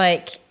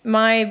like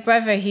my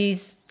brother,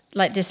 who's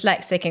like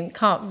dyslexic and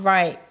can't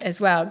write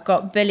as well,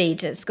 got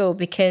bullied at school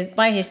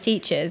by his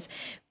teachers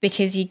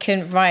because he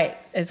couldn't write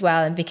as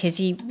well and because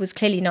he was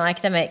clearly not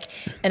academic.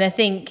 And I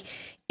think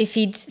if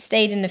he'd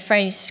stayed in the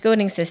French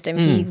schooling system,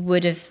 he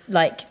would have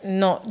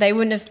they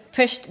wouldn't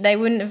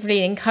have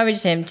really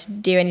encouraged him to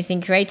do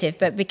anything creative.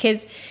 But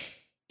because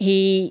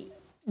we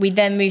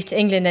then moved to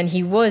England and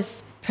he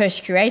was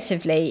pushed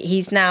creatively,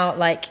 he's now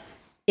like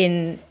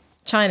in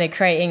China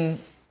creating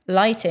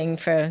lighting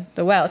for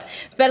the world.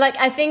 But like,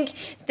 I think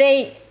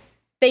they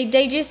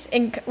just,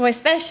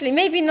 especially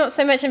maybe not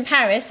so much in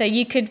Paris, so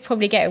you could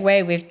probably get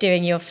away with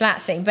doing your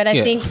flat thing. But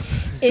I think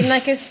in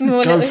like a small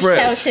little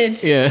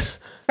sheltered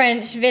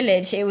French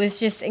village, it was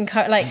just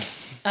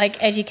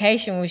like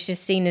education was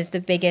just seen as the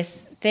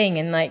biggest thing.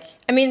 And like,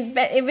 I mean,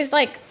 it was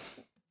like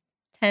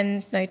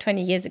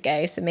 20 years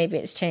ago, so maybe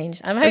it's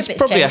changed. I hope it's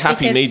probably changed a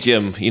happy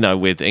medium,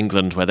 with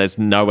England where there's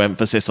no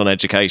emphasis on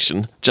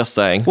education. Just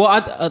saying. Well,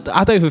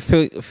 I don't even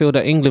feel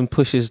that England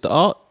pushes the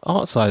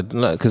art side,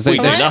 because they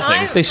do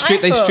nothing.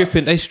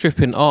 They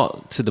stripping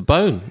art to the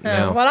bone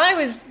now. Well,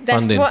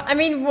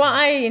 what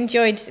I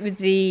enjoyed with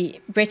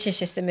the British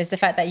system is the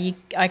fact that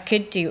I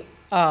could do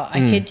art,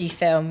 I could do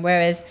film,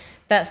 whereas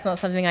that's not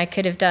something I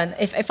could have done.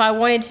 If I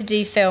wanted to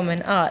do film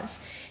and arts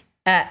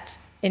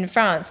in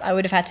France, I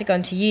would have had to go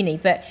into uni,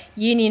 but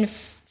uni in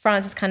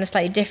France is kind of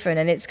slightly different,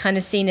 and it's kind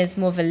of seen as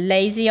more of a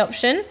lazy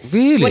option.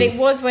 Really? What it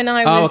was when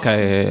I was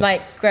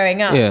like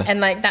growing up, and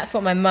like that's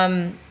what my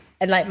mum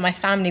and like my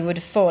family would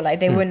have thought. Like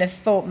they wouldn't have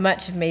thought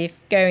much of me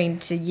going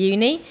to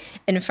uni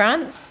in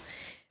France,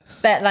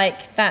 but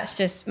like that's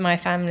just my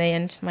family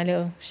and my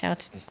little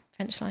sheltered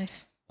French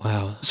life.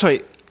 Wow.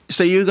 Sorry,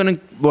 so you're going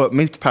to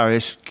move to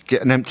Paris,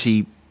 get an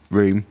empty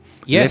room,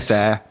 live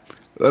there,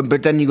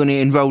 but then you're going to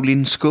enroll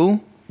in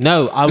school?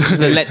 No, I was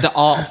going to let the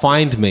art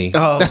find me.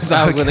 That's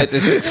how I was going to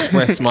just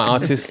express my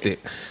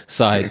artistic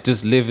side,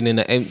 just living in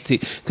an empty...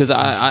 Because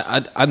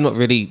I'm not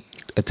really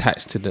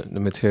attached to the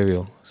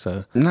material,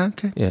 so... No,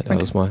 okay. Yeah, that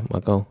was my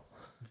goal.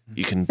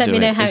 You can do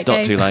it. It's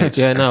not too late.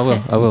 Yeah,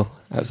 no, I will.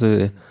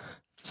 Absolutely.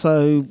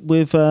 So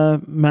with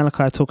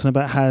Malachi talking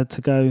about how to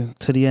go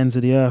to the ends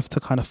of the earth to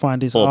kind of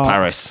find his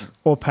art...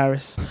 Or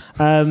Paris.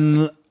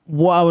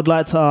 What I would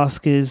like to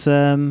ask is...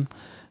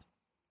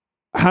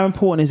 how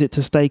important is it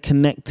to stay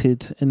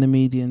connected in the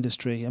media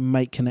industry and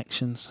make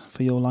connections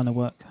for your line of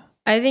work?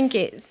 I think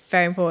it's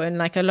very important.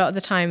 Like a lot of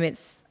the time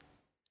it's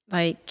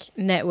like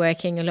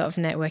networking, a lot of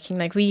networking.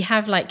 Like we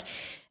have like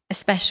a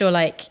special,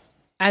 like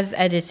as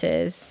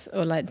editors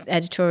or like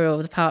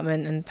editorial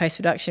department and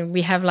post-production,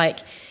 we have like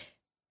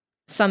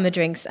summer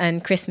drinks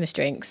and Christmas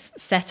drinks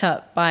set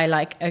up by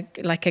like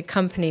a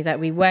company that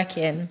we work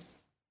in.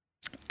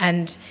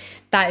 And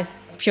that is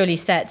purely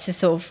set to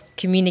sort of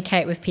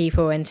communicate with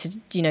people and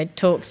to,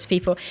 talk to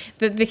people.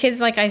 But because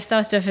like I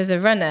started off as a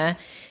runner,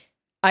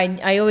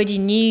 I already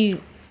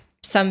knew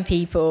some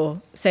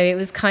people. So it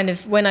was kind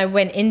of when I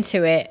went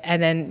into it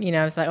and then,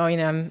 I was like,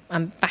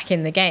 I'm back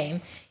in the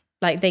game.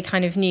 Like they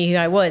kind of knew who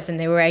I was and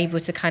they were able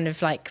to kind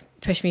of like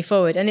push me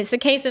forward. And it's a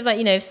case of like,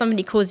 if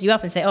somebody calls you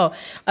up and say, oh,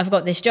 I've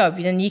got this job,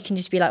 then you can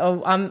just be like,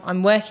 oh,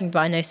 I'm working, but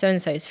I know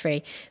so-and-so is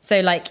free.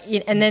 So like,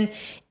 and then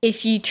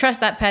if you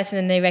trust that person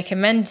and they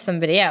recommend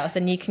somebody else,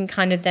 then you can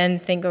kind of then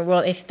think, oh, well,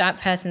 if that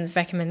person's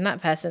recommending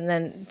that person,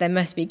 then they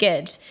must be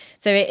good.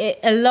 So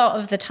a lot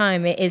of the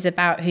time it is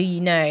about who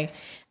you know.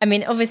 I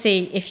mean,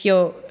 obviously, if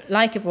you're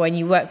likable and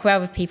you work well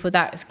with people,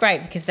 that's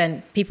great because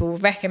then people will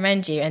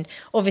recommend you. And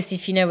obviously,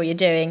 if you know what you're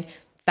doing,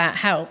 that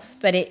helps.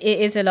 But it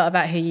is a lot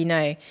about who you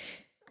know.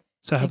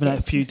 So having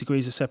that few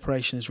degrees of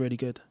separation is really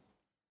good.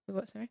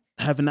 What, sorry?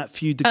 Having that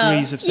few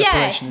degrees of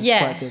separation is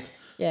quite good.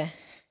 Yeah.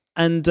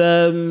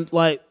 And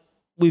like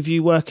with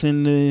you working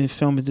in the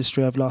film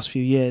industry over the last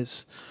few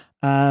years,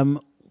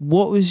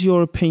 what was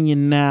your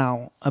opinion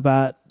now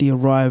about the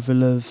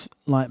arrival of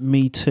like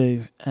Me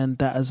Too and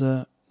that as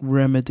a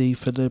remedy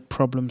for the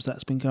problems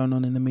that's been going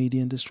on in the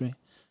media industry?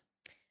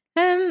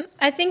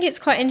 I think it's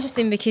quite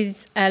interesting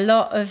because a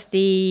lot of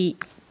the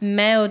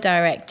male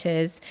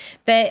directors,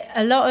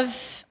 a lot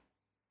of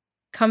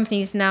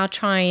companies now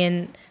try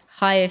and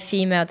hire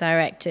female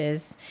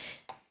directors,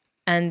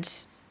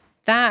 and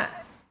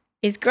that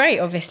is great,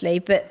 obviously.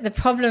 But the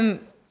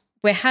problem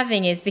we're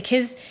having is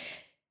because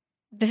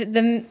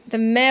the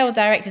male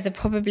directors are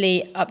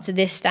probably up to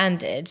this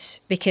standard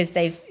because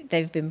they've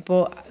been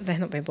bought. They're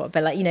not been bought,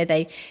 but like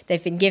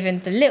they've been given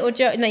the little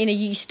job.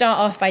 You start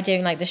off by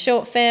doing like the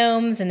short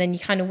films, and then you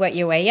kind of work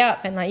your way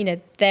up, and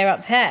they're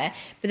up there.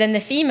 But then the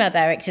female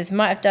directors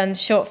might have done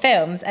short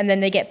films, and then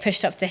they get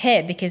pushed up to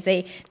here because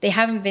they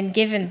haven't been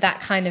given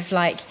that kind of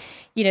like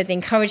the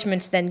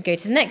encouragement to then go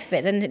to the next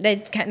bit.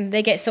 Then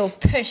they get sort of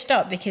pushed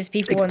up because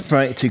people want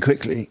it too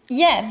quickly.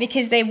 Yeah,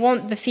 because they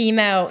want the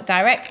female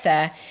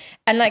director.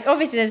 And like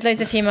obviously there's loads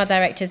of female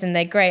directors and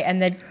they're great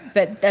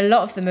but a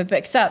lot of them are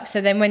booked up. So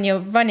then when you're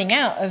running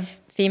out of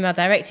female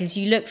directors,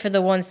 you look for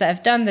the ones that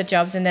have done the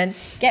jobs and then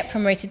get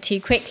promoted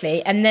too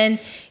quickly and then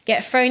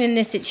get thrown in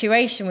this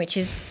situation which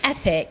is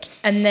epic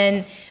and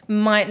then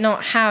might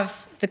not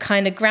have the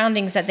kind of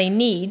groundings that they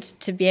need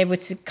to be able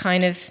to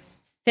kind of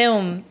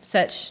film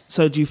such.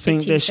 So do you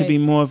think TV there should be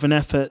shows. more of an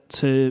effort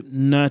to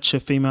nurture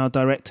female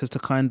directors to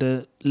kind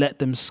of let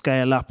them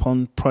scale up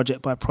on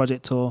project by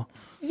project, or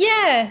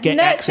Yeah, get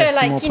nurture, access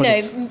to more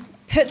like,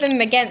 put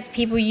them against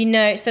people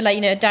so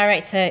like, a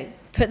director,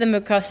 put them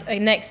across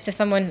next to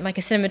someone like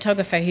a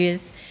cinematographer who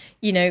is,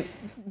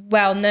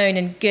 well known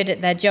and good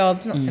at their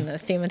job. Not saying that a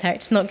female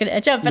director's not good at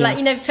a job, but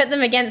put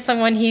them against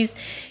someone who's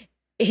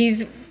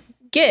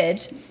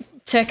good,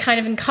 to kind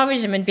of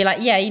encourage them and be like,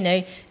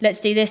 let's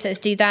do this, let's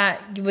do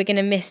that. We're going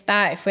to miss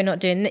that if we're not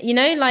doing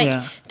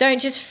that,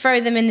 don't just throw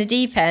them in the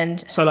deep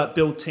end. so like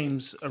build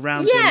teams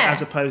around them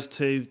as opposed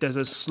to there's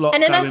a slot.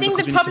 And then going I think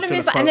because the we need to problem fill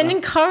is a that, and then quota.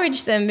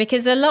 encourage them,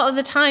 because a lot of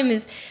the time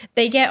is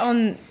they get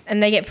on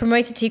and they get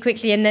promoted too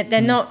quickly, and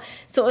they're not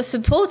sort of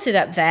supported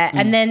up there.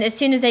 And then as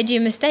soon as they do a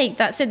mistake,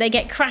 that's it, they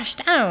get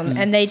crashed down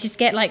and they just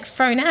get like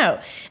thrown out.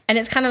 And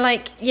it's kind of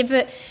like,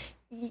 but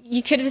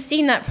you could have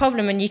seen that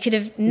problem and you could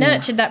have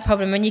nurtured that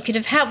problem and you could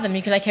have helped them.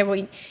 You could like, hey,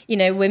 well,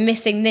 we're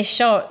missing this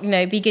shot.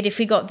 Be good if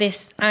we got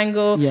this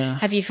angle. Yeah.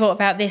 Have you thought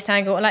about this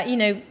angle? Like,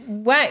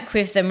 work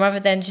with them rather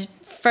than just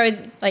throw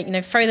them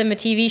a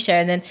TV show,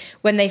 and then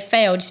when they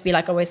fail, just be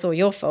like, oh, it's all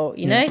your fault.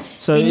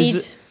 So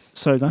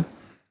sorry, go on.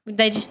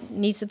 They just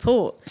need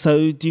support.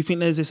 So do you think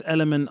there's this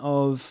element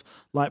of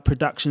like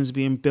productions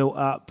being built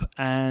up,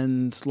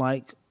 and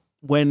like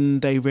when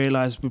they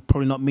realise we're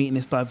probably not meeting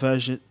this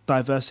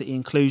diversity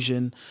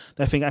inclusion,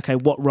 they think, okay,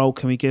 what role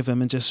can we give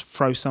them, and just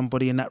throw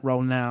somebody in that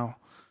role now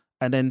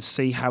and then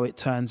see how it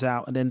turns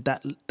out, and then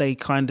that they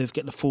kind of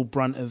get the full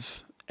brunt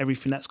of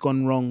everything that's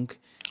gone wrong,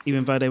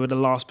 even though they were the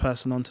last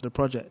person onto the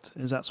project.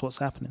 Is that what's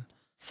happening?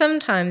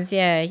 Sometimes,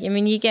 yeah. I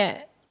mean, you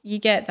get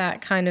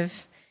that kind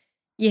of,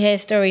 you hear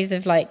stories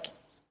of like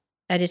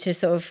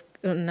editors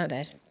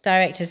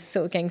directors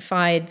sort of getting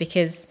fired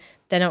because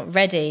they're not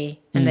ready,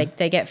 and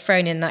they get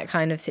thrown in that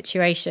kind of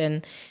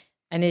situation.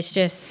 And it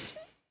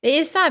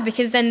is sad,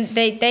 because then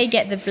they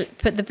get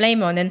put the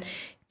blame on. And,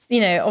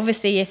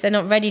 obviously if they're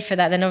not ready for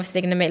that, then obviously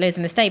they're going to make loads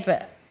of mistakes,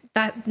 but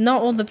that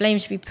not all the blame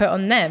should be put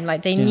on them.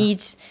 Like they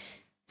need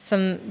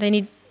some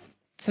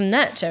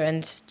nurture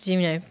and,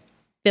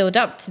 build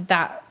up to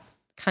that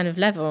kind of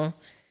level.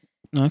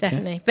 Okay.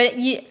 Definitely. But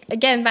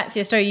again, back to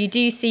your story, you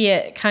do see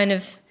it kind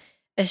of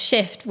a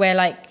shift where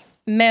like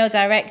male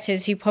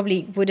directors who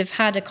probably would have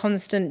had a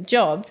constant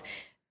job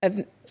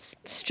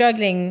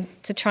struggling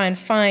to try and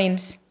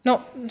find,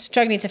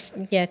 struggling to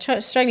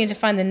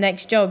find the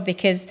next job,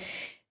 because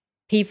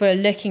people are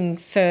looking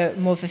for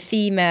more of a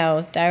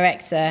female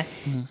director.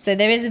 So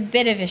there is a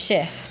bit of a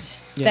shift,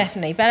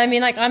 definitely. But I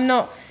mean, like,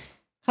 can't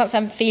say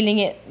I'm feeling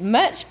it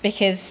much,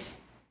 because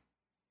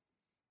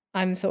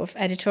I'm sort of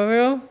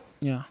editorial.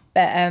 Yeah.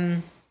 But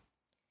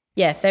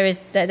there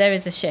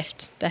is a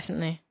shift,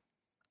 definitely.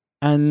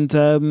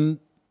 And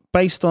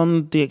based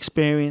on the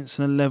experience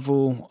and the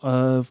level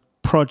of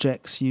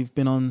projects you've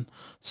been on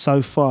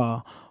so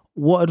far,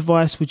 what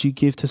advice would you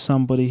give to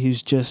somebody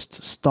who's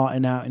just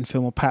starting out in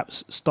film, or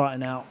perhaps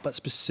starting out but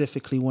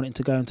specifically wanting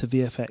to go into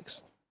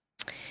VFX?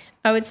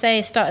 I would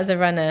say start as a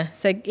runner.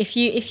 So if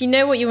you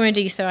know what you want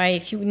to do,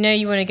 if you know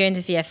you want to go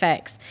into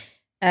VFX,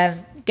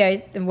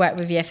 go and work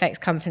with VFX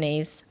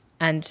companies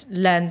and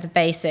learn the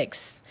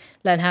basics,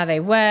 learn how they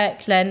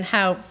work, learn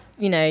how,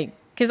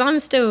 because I'm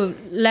still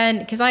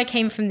learning, because I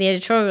came from the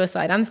editorial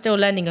side, I'm still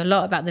learning a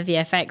lot about the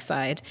VFX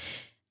side.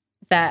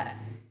 That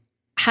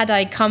had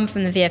I come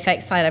from the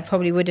VFX side, I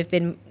probably would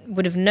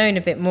have known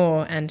a bit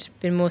more and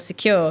been more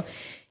secure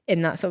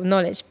in that sort of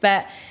knowledge.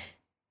 But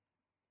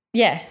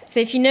yeah, so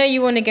if you know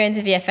you want to go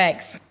into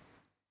VFX,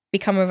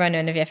 become a runner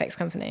in a VFX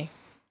company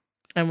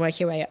and work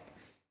your way up.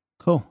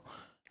 Cool.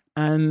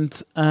 And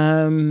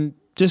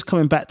just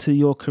coming back to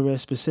your career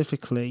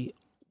specifically,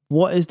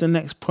 what is the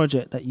next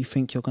project that you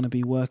think you're going to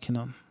be working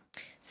on?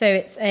 So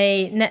it's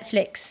a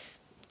Netflix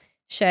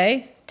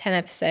show, 10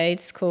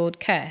 episodes, called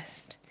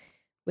Cursed,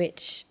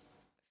 which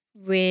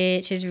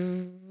is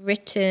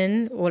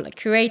written or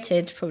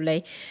created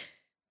probably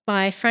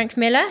by Frank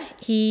Miller.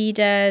 He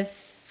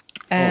does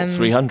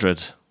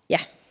 300.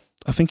 Yeah,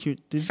 I think you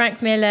did. it's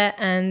Frank Miller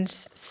and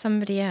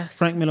somebody else.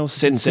 Frank Miller,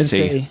 Sin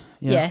City.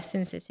 Yeah,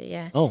 Sin City.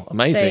 Yeah. Oh,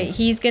 amazing. So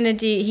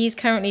he's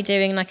currently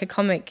doing like a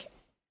comic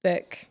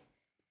book,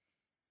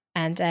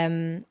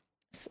 and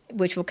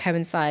which will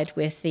coincide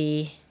with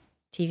the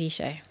TV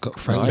show. Got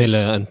Frank Nice.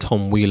 Miller and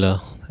Tom Wheeler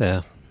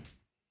there.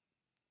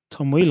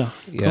 Tom Wheeler.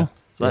 Yeah. Cool.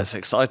 So that's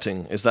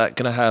exciting. Is that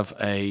going to have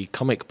a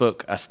comic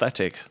book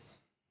aesthetic?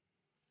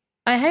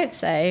 I hope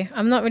so.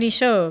 I'm not really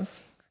sure,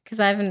 because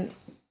I don't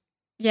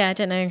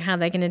know how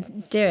they're going to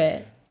do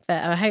it,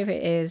 but I hope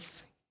it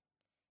is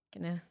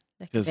going to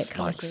look a bit Because like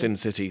comical. Sin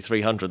City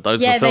 300,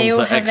 those Yeah, were they films all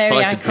that have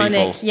very excited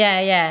iconic. people.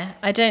 Yeah.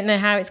 I don't know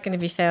how it's going to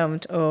be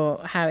filmed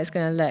or how it's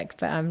going to look,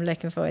 but I'm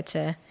looking forward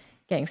to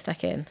getting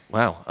stuck in.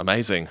 Wow,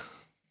 amazing.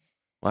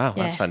 Wow,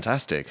 that's Yeah.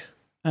 fantastic.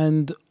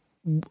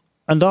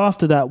 And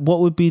after that, what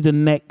would be the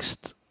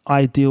next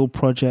ideal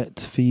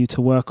project for you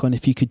to work on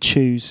if you could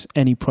choose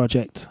any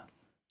project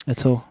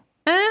at all?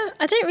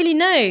 I don't really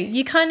know.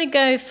 You kind of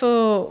go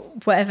for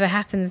whatever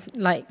happens,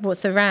 like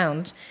what's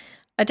around.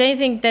 I don't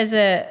think there's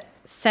a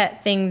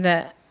set thing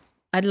that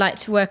I'd like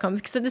to work on,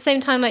 because at the same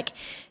time, like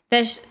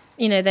there's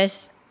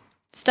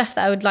stuff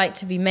that I would like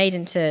to be made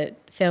into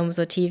films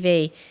or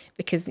TV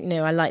because,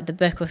 I like the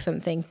book or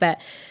something, but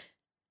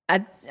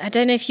I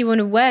don't know if you want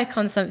to work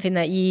on something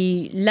that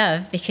you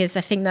love, because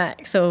I think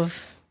that sort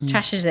of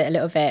trashes it a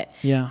little bit.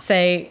 Yeah.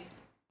 So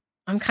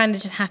I'm kind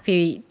of just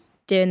happy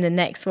doing the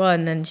next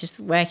one and just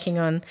working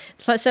on.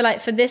 So like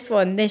for this show,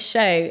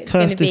 it's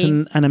going to be. First is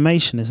an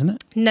animation, isn't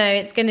it? No,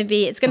 it's going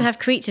to have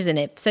creatures in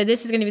it. So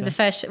this is going to be the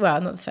first. Well,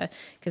 not the first,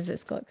 because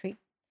it's got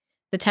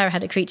the Terror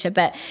had a creature,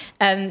 but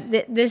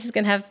this is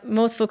going to have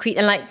multiple creatures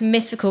and like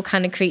mythical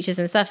kind of creatures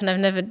and stuff. And I've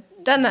never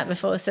done that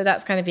before, so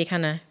that's going to be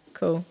kind of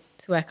cool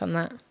to work on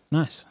that.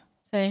 Nice.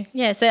 So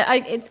yeah,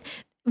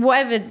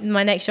 whatever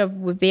my next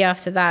job would be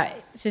after that,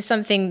 it's just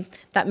something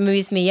that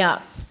moves me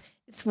up.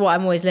 It's what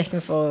I'm always looking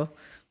for,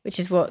 which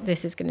is what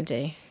this is going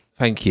to do.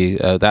 Thank you.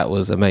 That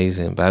was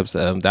amazing, Babs.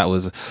 That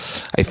was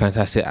a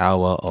fantastic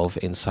hour of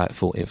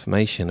insightful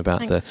information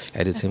about the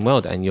editing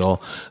world, and your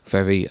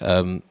very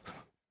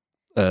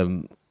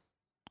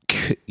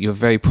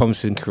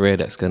promising career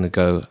that's going to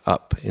go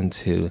up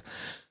into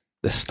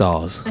the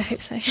stars. I hope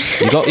so.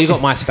 You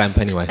got my stamp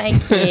anyway.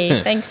 Thank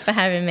you. Thanks for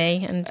having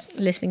me and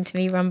listening to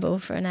me rumble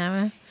for an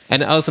hour.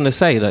 And I was going to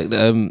say,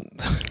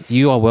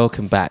 you are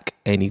welcome back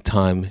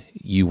anytime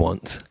you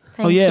want.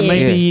 Thank you.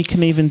 Maybe you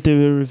can even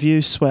do a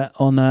review, Sweat,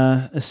 on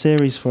a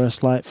series for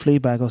us, like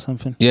Fleabag or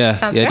something. Yeah,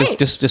 Sounds great.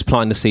 Just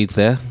planting the seeds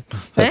there.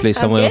 Hopefully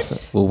someone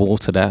else will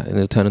water that and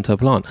it'll turn into a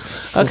plant.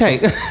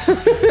 Okay,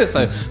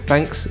 so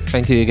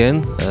thank you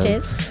again.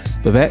 Cheers.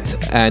 Babette,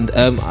 and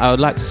I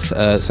would like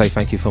to say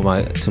thank you to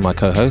my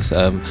co-host,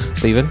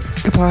 Stephen.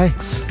 Goodbye.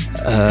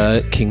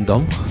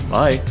 Kingdom.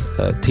 Bye.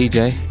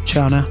 TJ.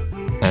 Ciao now.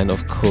 And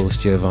of course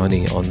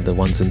Giovanni on the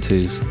ones and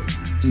twos.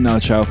 No,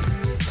 ciao.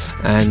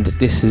 And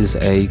this is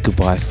a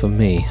goodbye from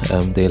me,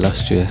 the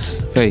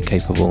illustrious, very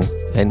capable,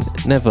 and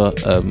never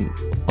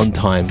on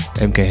time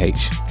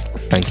MKH.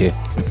 Thank you.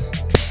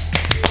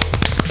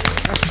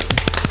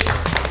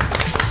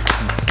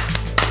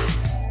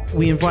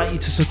 We invite you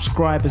to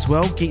subscribe as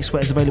well. Geek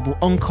Sweat is available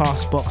on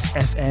Castbox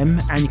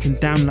FM, and you can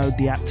download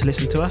the app to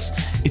listen to us.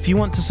 If you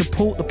want to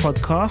support the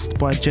podcast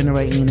by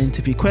generating an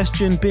interview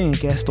question, being a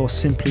guest, or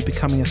simply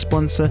becoming a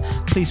sponsor,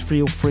 please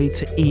feel free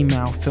to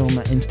email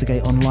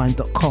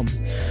film@instigateonline.com.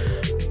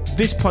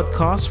 This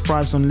podcast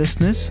thrives on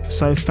listeners,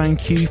 so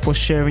thank you for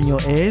sharing your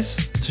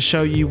ears. To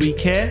show you we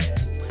care,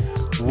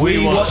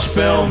 We watch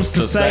films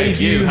to save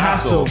you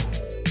hassle.